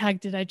 what the heck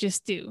did I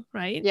just do?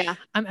 Right. Yeah.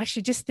 I'm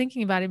actually just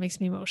thinking about it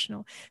makes me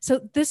emotional.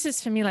 So this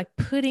is for me, like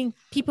putting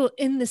people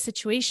in the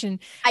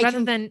situation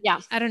rather than,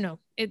 I don't know.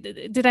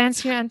 Did I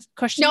answer your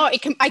question? No,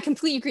 I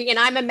completely agree. And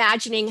I'm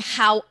imagining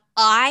how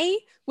I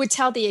would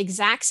tell the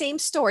exact same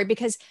story,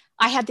 because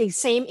I had the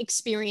same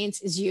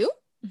experience as you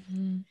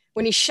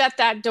when he shut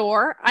that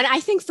door. And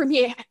I think for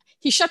me,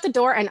 he shut the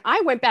door and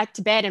I went back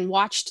to bed and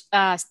watched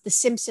The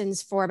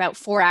Simpsons for about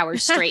 4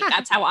 hours straight.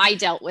 That's how I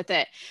dealt with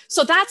it.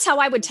 So that's how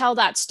I would tell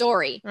that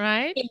story.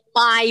 Right. In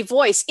my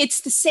voice.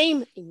 It's the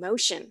same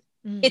emotion.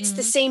 It's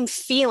the same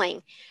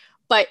feeling.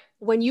 But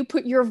when you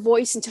put your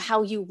voice into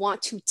how you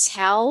want to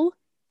tell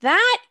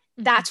that,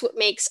 that's what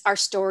makes our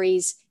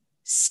stories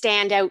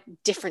stand out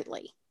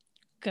differently.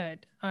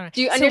 Good. All right.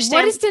 Do you understand? So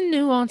what is the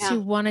nuance you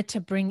wanted to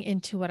bring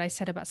into what I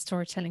said about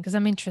storytelling? Because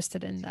I'm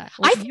interested in that.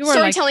 I think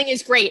storytelling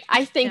is great.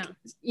 I think,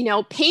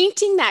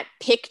 painting that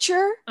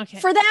picture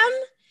for them.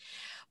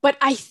 But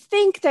I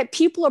think that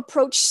people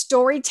approach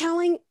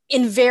storytelling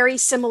in very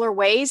similar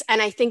ways.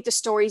 And I think the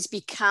stories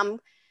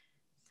become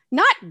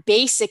not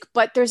basic,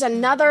 but there's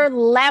another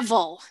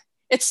level.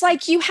 It's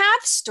like you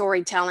have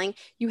storytelling,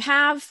 you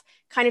have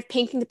kind of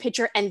painting the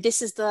picture, and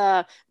this is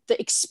the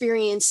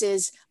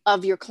experiences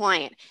of your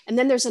client. And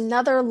then there's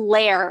another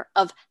layer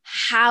of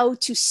how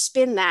to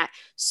spin that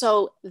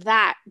so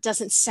that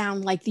doesn't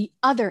sound like the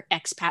other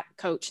expat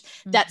coach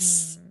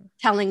that's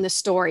telling the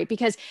story.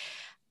 Because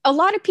a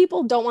lot of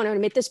people don't want to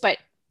admit this, but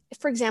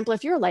for example,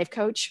 if you're a life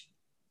coach,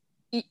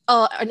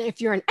 and if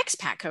you're an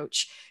expat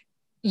coach,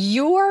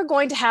 you're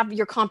going to have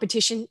your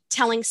competition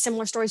telling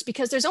similar stories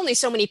because there's only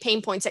so many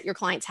pain points that your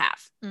clients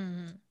have.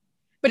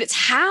 But it's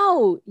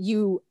how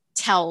you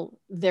how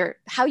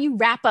you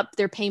wrap up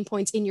their pain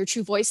points in your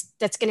true voice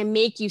that's going to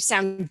make you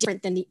sound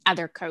different than the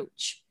other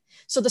coach.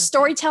 So the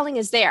storytelling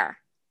is there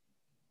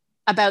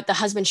about the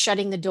husband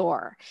shutting the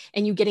door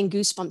and you getting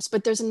goosebumps,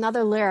 but there's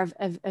another layer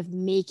of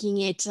making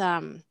it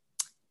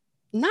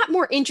not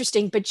more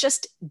interesting, but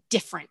just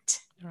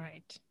different.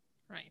 Right.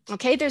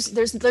 Okay.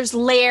 There's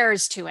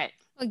layers to it.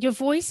 Your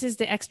voice is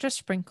the extra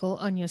sprinkle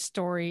on your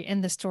story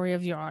and the story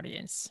of your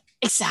audience.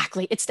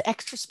 Exactly. It's the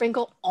extra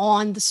sprinkle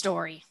on the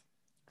story.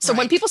 So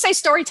when people say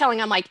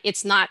storytelling, I'm like,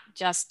 it's not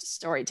just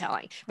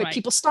storytelling, but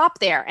people stop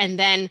there and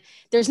then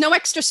there's no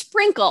extra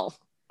sprinkle.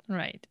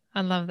 Right.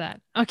 I love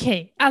that.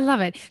 Okay. I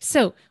love it.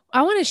 So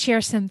I want to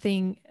share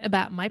something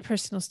about my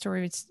personal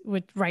story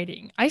with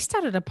writing. I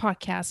started a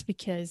podcast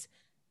because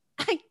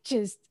I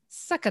just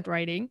suck at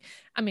writing.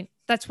 I mean,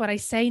 that's what I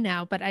say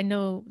now, but I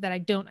know that I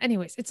don't.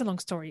 Anyways, it's a long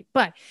story,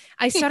 but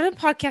I started a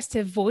podcast to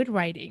avoid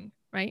writing.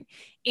 Right.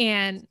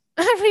 And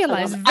I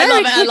realized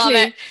I love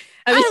it.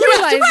 I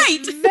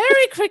realized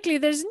very quickly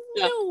there's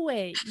no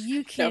way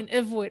you can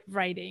avoid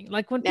writing.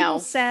 Like when people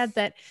said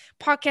that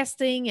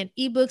podcasting and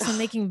ebooks and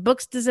making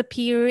books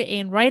disappear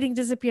and writing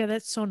disappear,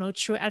 that's so not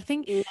true. I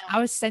think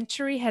our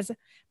century has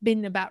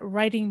been about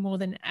writing more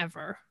than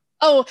ever.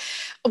 Oh,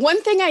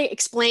 one thing I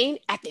explain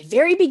at the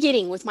very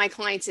beginning with my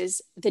clients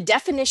is the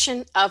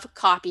definition of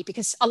copy,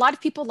 because a lot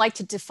of people like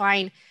to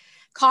define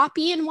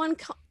copy in one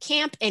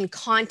camp and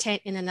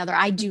content in another.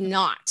 I do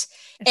not.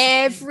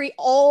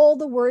 All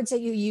the words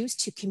that you use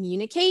to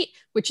communicate,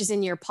 which is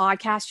in your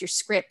podcast, your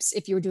scripts,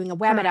 if you were doing a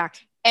webinar,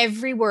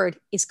 every word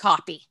is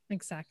copy.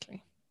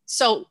 Exactly.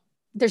 So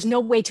there's no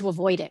way to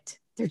avoid it.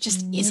 There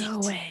just isn't. No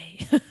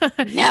way.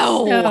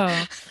 No.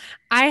 So,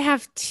 I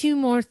have two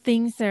more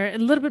things that are a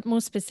little bit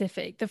more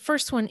specific. The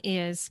first one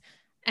is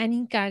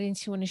any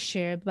guidance you want to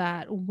share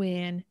about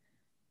when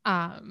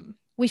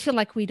we feel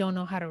like we don't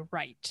know how to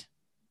write.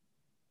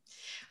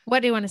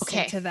 What do you want to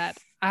say to that?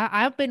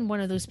 I've been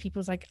one of those people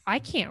who's like, I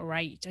can't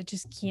write. I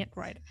just can't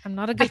write. I'm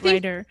not a good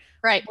writer.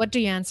 Right. What do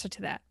you answer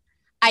to that?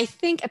 I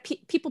think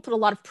people put a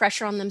lot of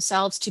pressure on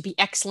themselves to be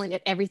excellent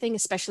at everything,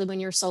 especially when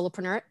you're a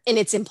solopreneur, and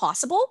it's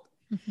impossible.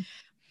 Mm-hmm.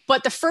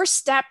 But the first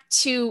step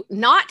to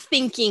not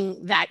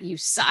thinking that you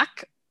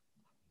suck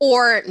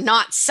or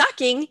not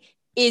sucking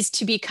is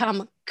to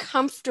become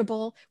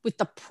comfortable with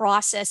the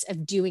process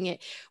of doing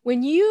it.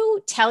 When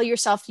you tell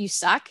yourself you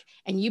suck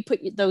and you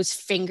put those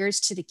fingers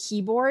to the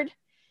keyboard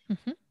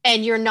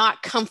and you're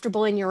not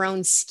comfortable in your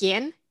own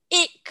skin,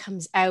 it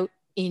comes out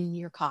in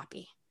your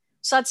copy.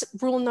 So that's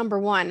rule number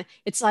one.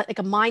 It's like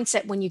a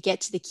mindset when you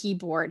get to the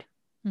keyboard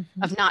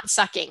of not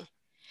sucking.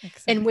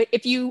 Excellent. And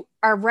if you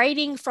are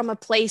writing from a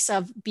place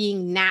of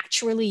being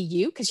naturally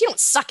you, because you don't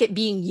suck at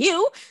being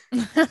you.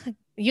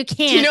 You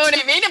can't. You know what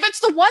I mean? If it's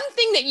the one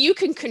thing that you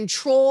can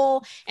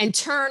control and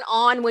turn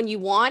on when you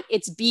want,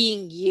 it's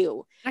being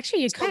you.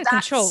 Actually, you can't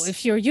control.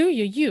 If you're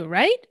you,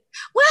 right?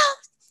 Well,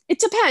 it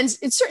depends.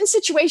 In certain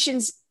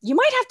situations, you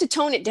might have to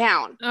tone it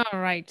down. All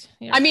right.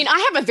 I mean,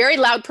 I have a very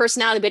loud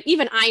personality, but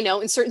even I know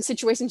in certain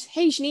situations,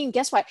 hey, Janine,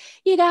 guess what?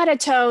 You got to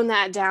tone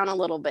that down a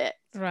little bit.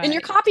 Right. In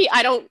your copy,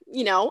 I don't,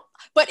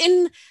 but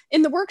in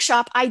the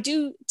workshop, I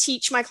do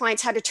teach my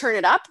clients how to turn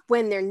it up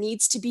when there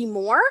needs to be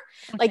more.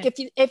 Okay.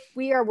 Like if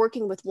we are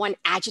working with one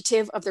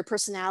adjective of their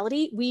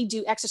personality, we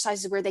do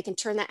exercises where they can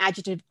turn that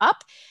adjective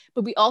up,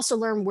 but we also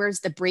learn where's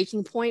the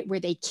breaking point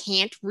where they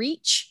can't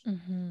reach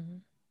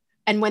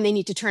and when they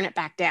need to turn it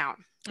back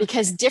down.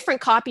 Because different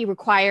copy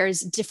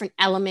requires different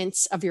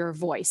elements of your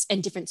voice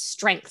and different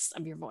strengths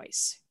of your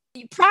voice.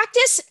 You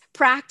practice.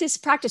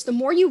 The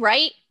more you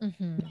write, the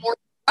more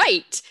you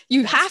write.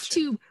 You have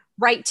to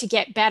write to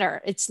get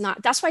better.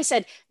 That's why I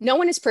said no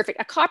one is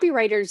perfect. A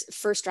copywriter's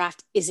first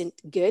draft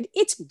isn't good.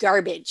 It's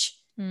garbage.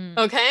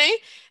 Okay.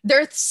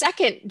 Their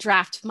second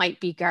draft might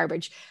be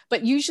garbage,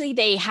 but usually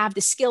they have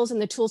the skills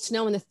and the tools to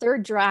know in the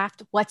third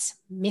draft what's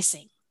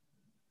missing.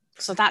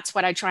 So that's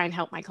what I try and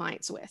help my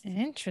clients with.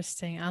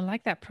 Interesting. I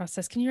like that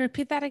process. Can you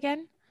repeat that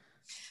again?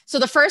 So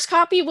the first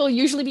copy will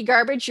usually be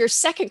garbage. Your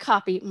second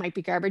copy might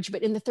be garbage,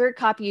 but in the third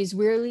copy is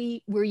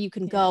really where you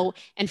can go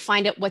and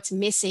find out what's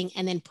missing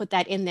and then put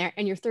that in there.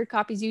 And your third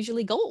copy is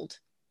usually gold.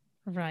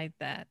 Right.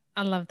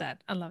 I love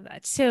that.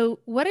 So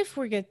what if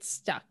we get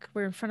stuck?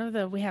 We're in front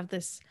of we have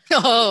this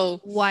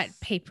white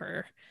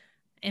paper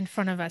in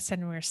front of us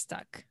and we're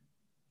stuck.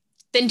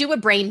 Then do a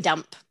brain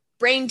dump.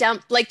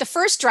 Like the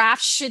first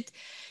draft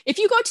if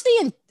you go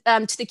to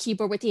the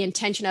keyboard with the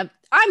intention of,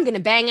 I'm going to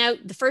bang out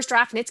the first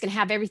draft and it's going to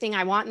have everything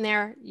I want in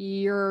there,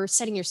 you're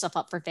setting yourself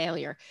up for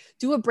failure.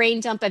 Do a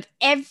brain dump of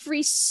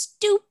every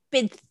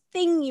stupid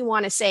thing you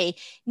want to say,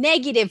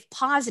 negative,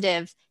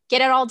 positive,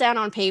 get it all down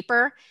on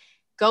paper,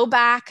 go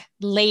back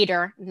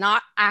later,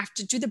 not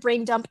after, do the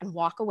brain dump and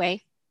walk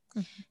away.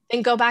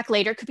 Then go back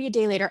later, could be a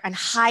day later, and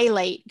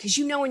highlight, because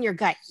you know in your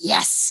gut,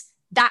 yes,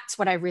 that's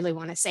what I really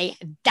want to say.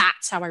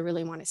 That's how I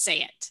really want to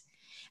say it.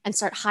 And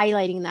start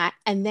highlighting that,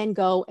 and then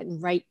go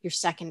and write your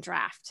second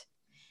draft.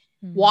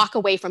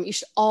 You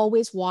should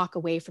always walk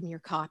away from your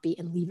copy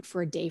and leave it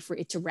for a day for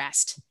it to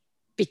rest.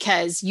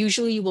 because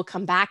usually you will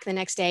come back the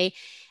next day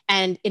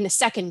and in a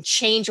second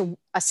change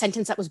a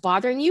sentence that was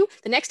bothering you.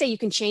 The next day you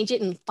can change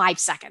it in 5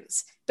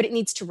 seconds, but it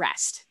needs to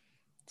rest.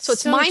 So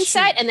it's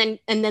mindset true.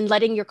 and then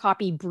letting your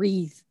copy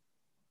breathe.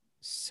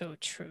 So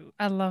true.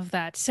 I love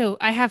that. So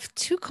I have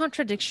two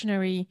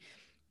contradictory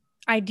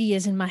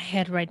ideas in my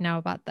head right now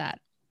about that.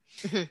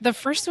 Mm-hmm. The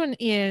first one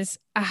is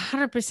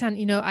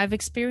 100%, I've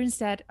experienced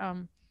that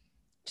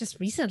just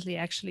recently,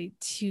 actually,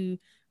 to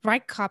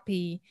write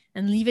copy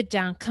and leave it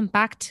down, come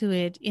back to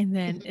it. And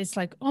then mm-hmm. it's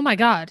like, oh my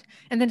God.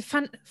 And then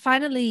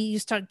finally you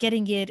start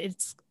getting it.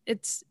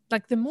 It's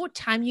like the more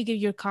time you give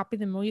your copy,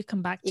 the more you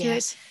come back to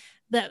it,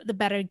 the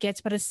better it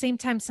gets. But at the same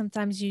time,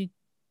 sometimes you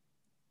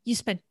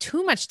spend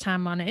too much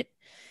time on it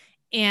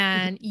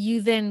and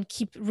you then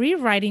keep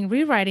rewriting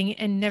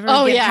and never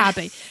get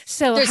happy.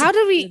 So how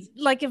do we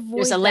avoid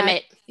there's a that?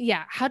 Limit.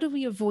 Yeah. How do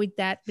we avoid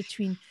that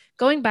between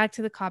going back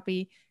to the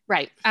copy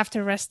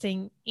after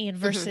resting and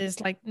versus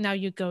now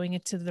you're going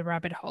into the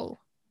rabbit hole?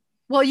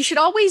 Well, you should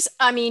go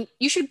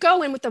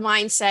in with the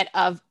mindset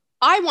of,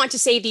 I want to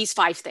say these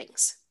 5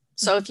 things.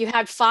 So if you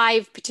had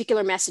 5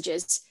 particular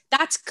messages,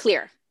 that's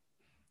clear.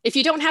 If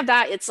you don't have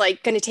that, it's going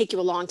to take you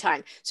a long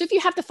time. So if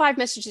you have the 5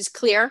 messages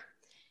clear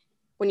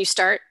when you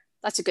start,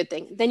 that's a good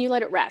thing. Then you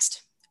let it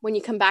rest. When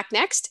you come back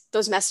next,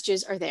 those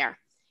messages are there.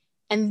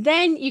 And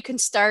then you can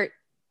start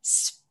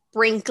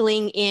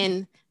sprinkling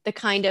in the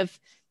kind of,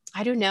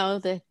 I don't know,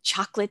 the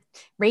chocolate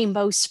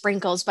rainbow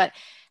sprinkles, but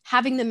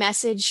having the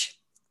message,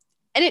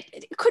 and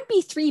it could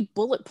be 3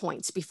 bullet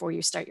points before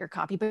you start your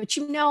copy, but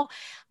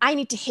I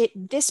need to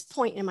hit this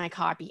point in my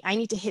copy. I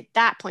need to hit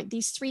that point,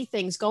 these 3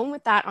 things, going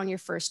with that on your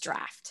first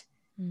draft.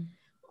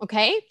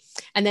 Okay.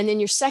 And then in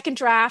your second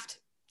draft,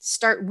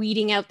 start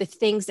weeding out the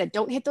things that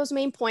don't hit those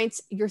main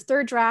points. Your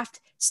third draft,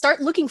 start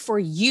looking for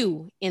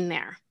you in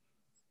there.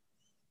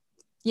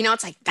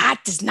 It's like,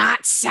 that does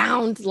not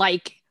sound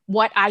like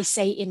what I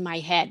say in my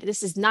head.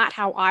 This is not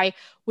how I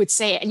would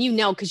say it. And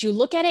because you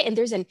look at it and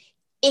there's an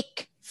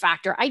ick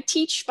factor. I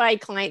teach my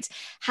clients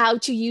how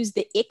to use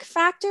the ick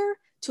factor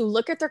to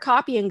look at their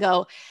copy and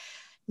go,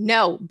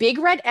 no, big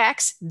red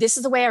X, this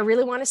is the way I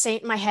really want to say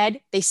it in my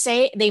head. They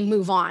say it, they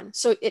move on.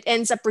 So it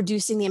ends up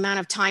reducing the amount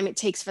of time it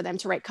takes for them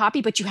to write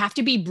copy, but you have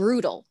to be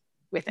brutal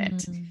with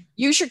it.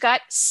 Use your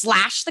gut,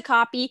 slash the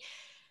copy,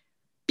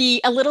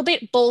 be a little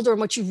bit bolder in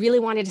what you really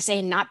wanted to say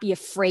and not be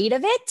afraid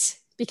of it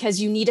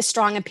because you need a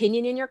strong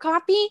opinion in your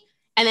copy,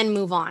 and then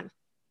move on.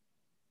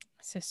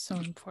 This is so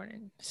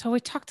important. So we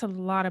talked a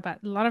lot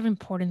of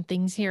important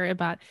things here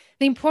about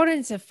the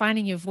importance of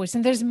finding your voice,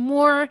 and there's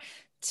more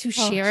to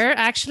share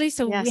actually.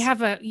 So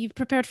you've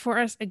prepared for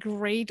us a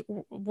great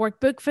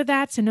workbook for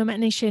that. So Nomad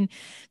Nation,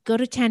 go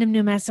to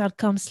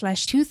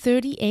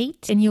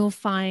tandemnomads.com/238 and you'll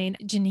find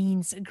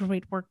Janine's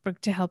great workbook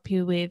to help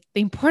you with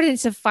the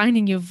importance of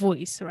finding your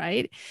voice,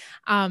 right?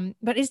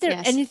 But is there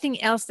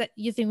anything else that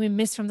you think we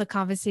missed from the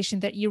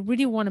conversation that you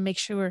really want to make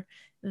sure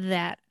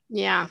that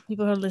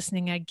people who are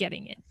listening are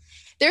getting it?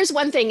 There's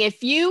one thing.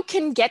 If you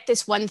can get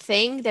this one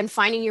thing, then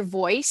finding your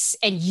voice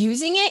and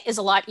using it is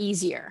a lot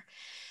easier.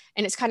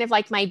 And it's kind of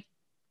like my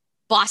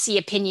bossy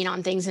opinion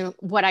on things and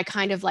what I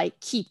kind of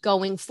keep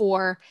going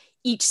for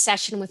each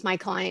session with my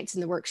clients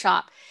in the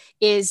workshop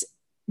is,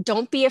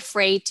 don't be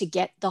afraid to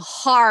get the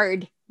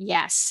hard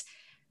yes,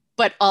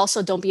 but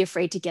also don't be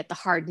afraid to get the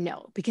hard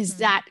no, because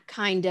that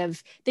kind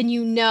of, then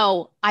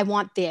I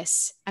want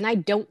this and I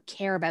don't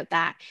care about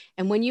that.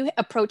 And when you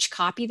approach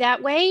copy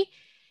that way,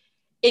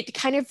 it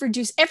kind of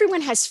reduces,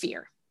 everyone has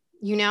fear,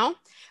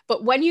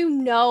 but when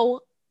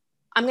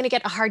I'm going to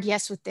get a hard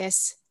yes with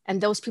this, and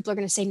those people are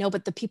going to say no,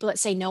 but the people that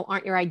say no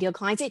aren't your ideal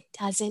clients, it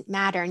doesn't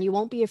matter. And you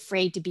won't be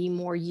afraid to be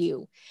more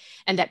you,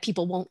 and that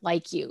people won't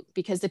like you,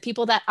 because the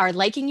people that are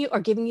liking you are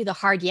giving you the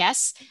hard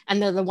yes.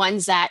 And they're the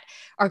ones that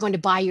are going to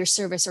buy your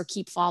service or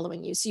keep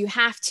following you. So you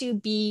have to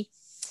be,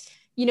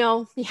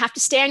 you have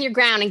to stand your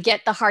ground and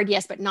get the hard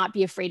yes, but not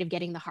be afraid of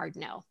getting the hard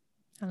no.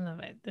 I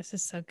love it. This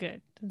is so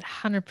good.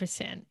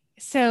 100%.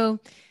 So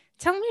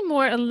tell me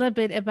a little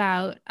bit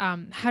about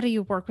how do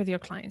you work with your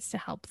clients to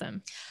help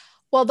them?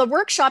 Well, the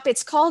workshop,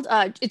 it's called,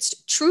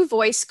 it's True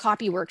Voice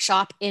Copy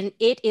Workshop, and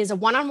it is a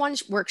one-on-one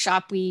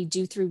workshop we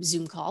do through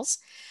Zoom calls.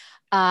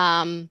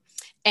 And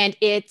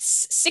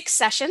it's 6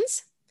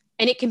 sessions,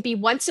 and it can be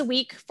once a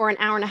week for an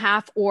hour and a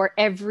half or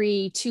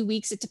every 2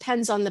 weeks. It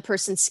depends on the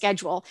person's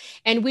schedule.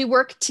 And we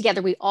work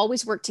together. We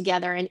always work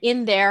together. And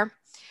in there,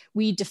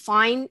 we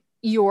define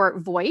your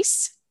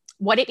voice,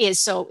 what it is.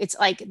 So it's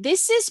like,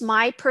 this is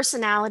my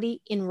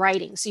personality in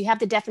writing. So you have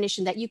the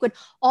definition that you could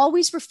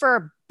always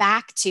refer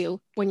back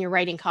to when you're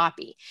writing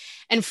copy.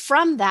 And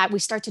from that, we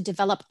start to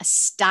develop a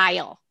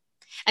style.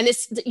 And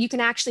this, you can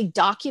actually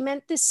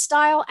document this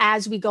style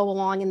as we go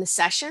along in the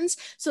sessions.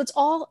 So it's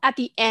all at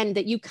the end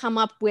that you come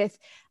up with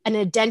an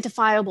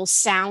identifiable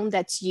sound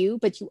that's you,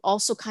 but you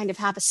also kind of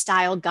have a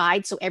style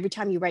guide. So every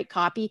time you write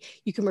copy,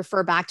 you can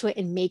refer back to it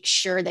and make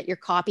sure that your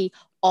copy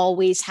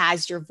always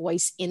has your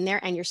voice in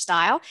there and your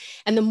style.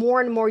 And the more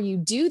and more you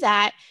do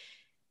that,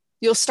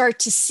 you'll start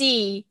to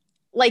see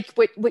like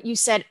what you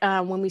said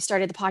when we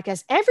started the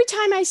podcast, every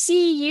time I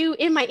see you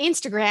in my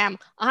Instagram,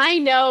 I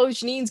know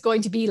Janine's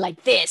going to be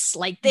like this,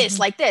 like this,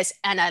 like this,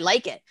 and I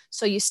like it.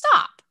 So you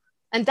stop.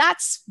 And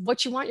that's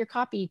what you want your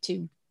copy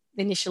to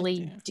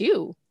initially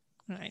do.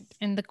 Right.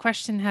 And the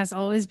question has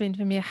always been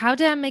for me, how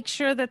do I make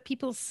sure that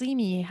people see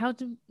me? How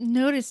to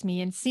notice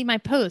me and see my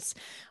posts?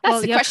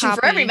 That's the question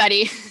for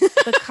everybody.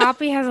 The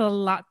copy has a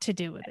lot to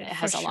do with it. It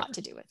has a lot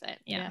to do with it.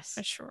 Yeah, yes,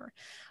 for sure.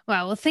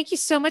 Well, thank you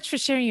so much for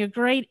sharing your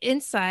great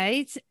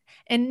insights.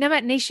 And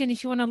Nomad Nation,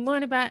 if you want to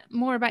learn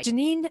more about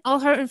Janine, all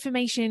her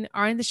information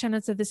are in the show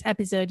notes of this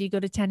episode. You go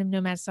to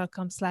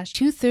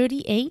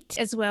tandemnomads.com/238,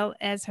 as well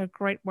as her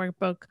great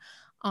workbook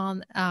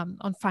on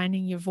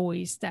finding your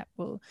voice that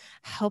will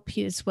help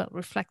you as well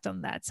reflect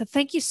on that. So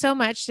thank you so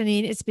much,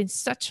 Janine. It's been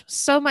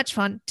so much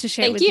fun to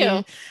share with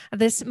you at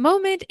this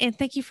moment. And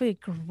thank you for your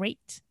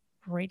great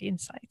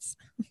insights.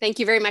 Thank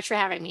you very much for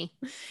having me.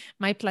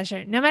 My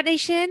pleasure. Nomad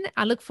Nation,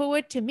 I look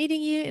forward to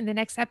meeting you in the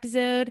next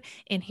episode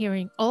and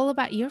hearing all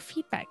about your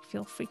feedback.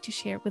 Feel free to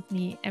share with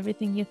me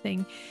everything you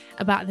think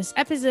about this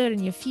episode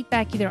and your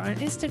feedback either on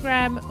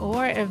Instagram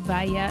or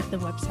via the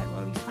website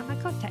where we find my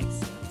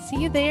contacts.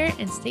 See you there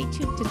and stay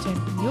tuned to turn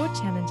your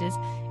challenges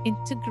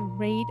into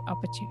great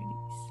opportunities.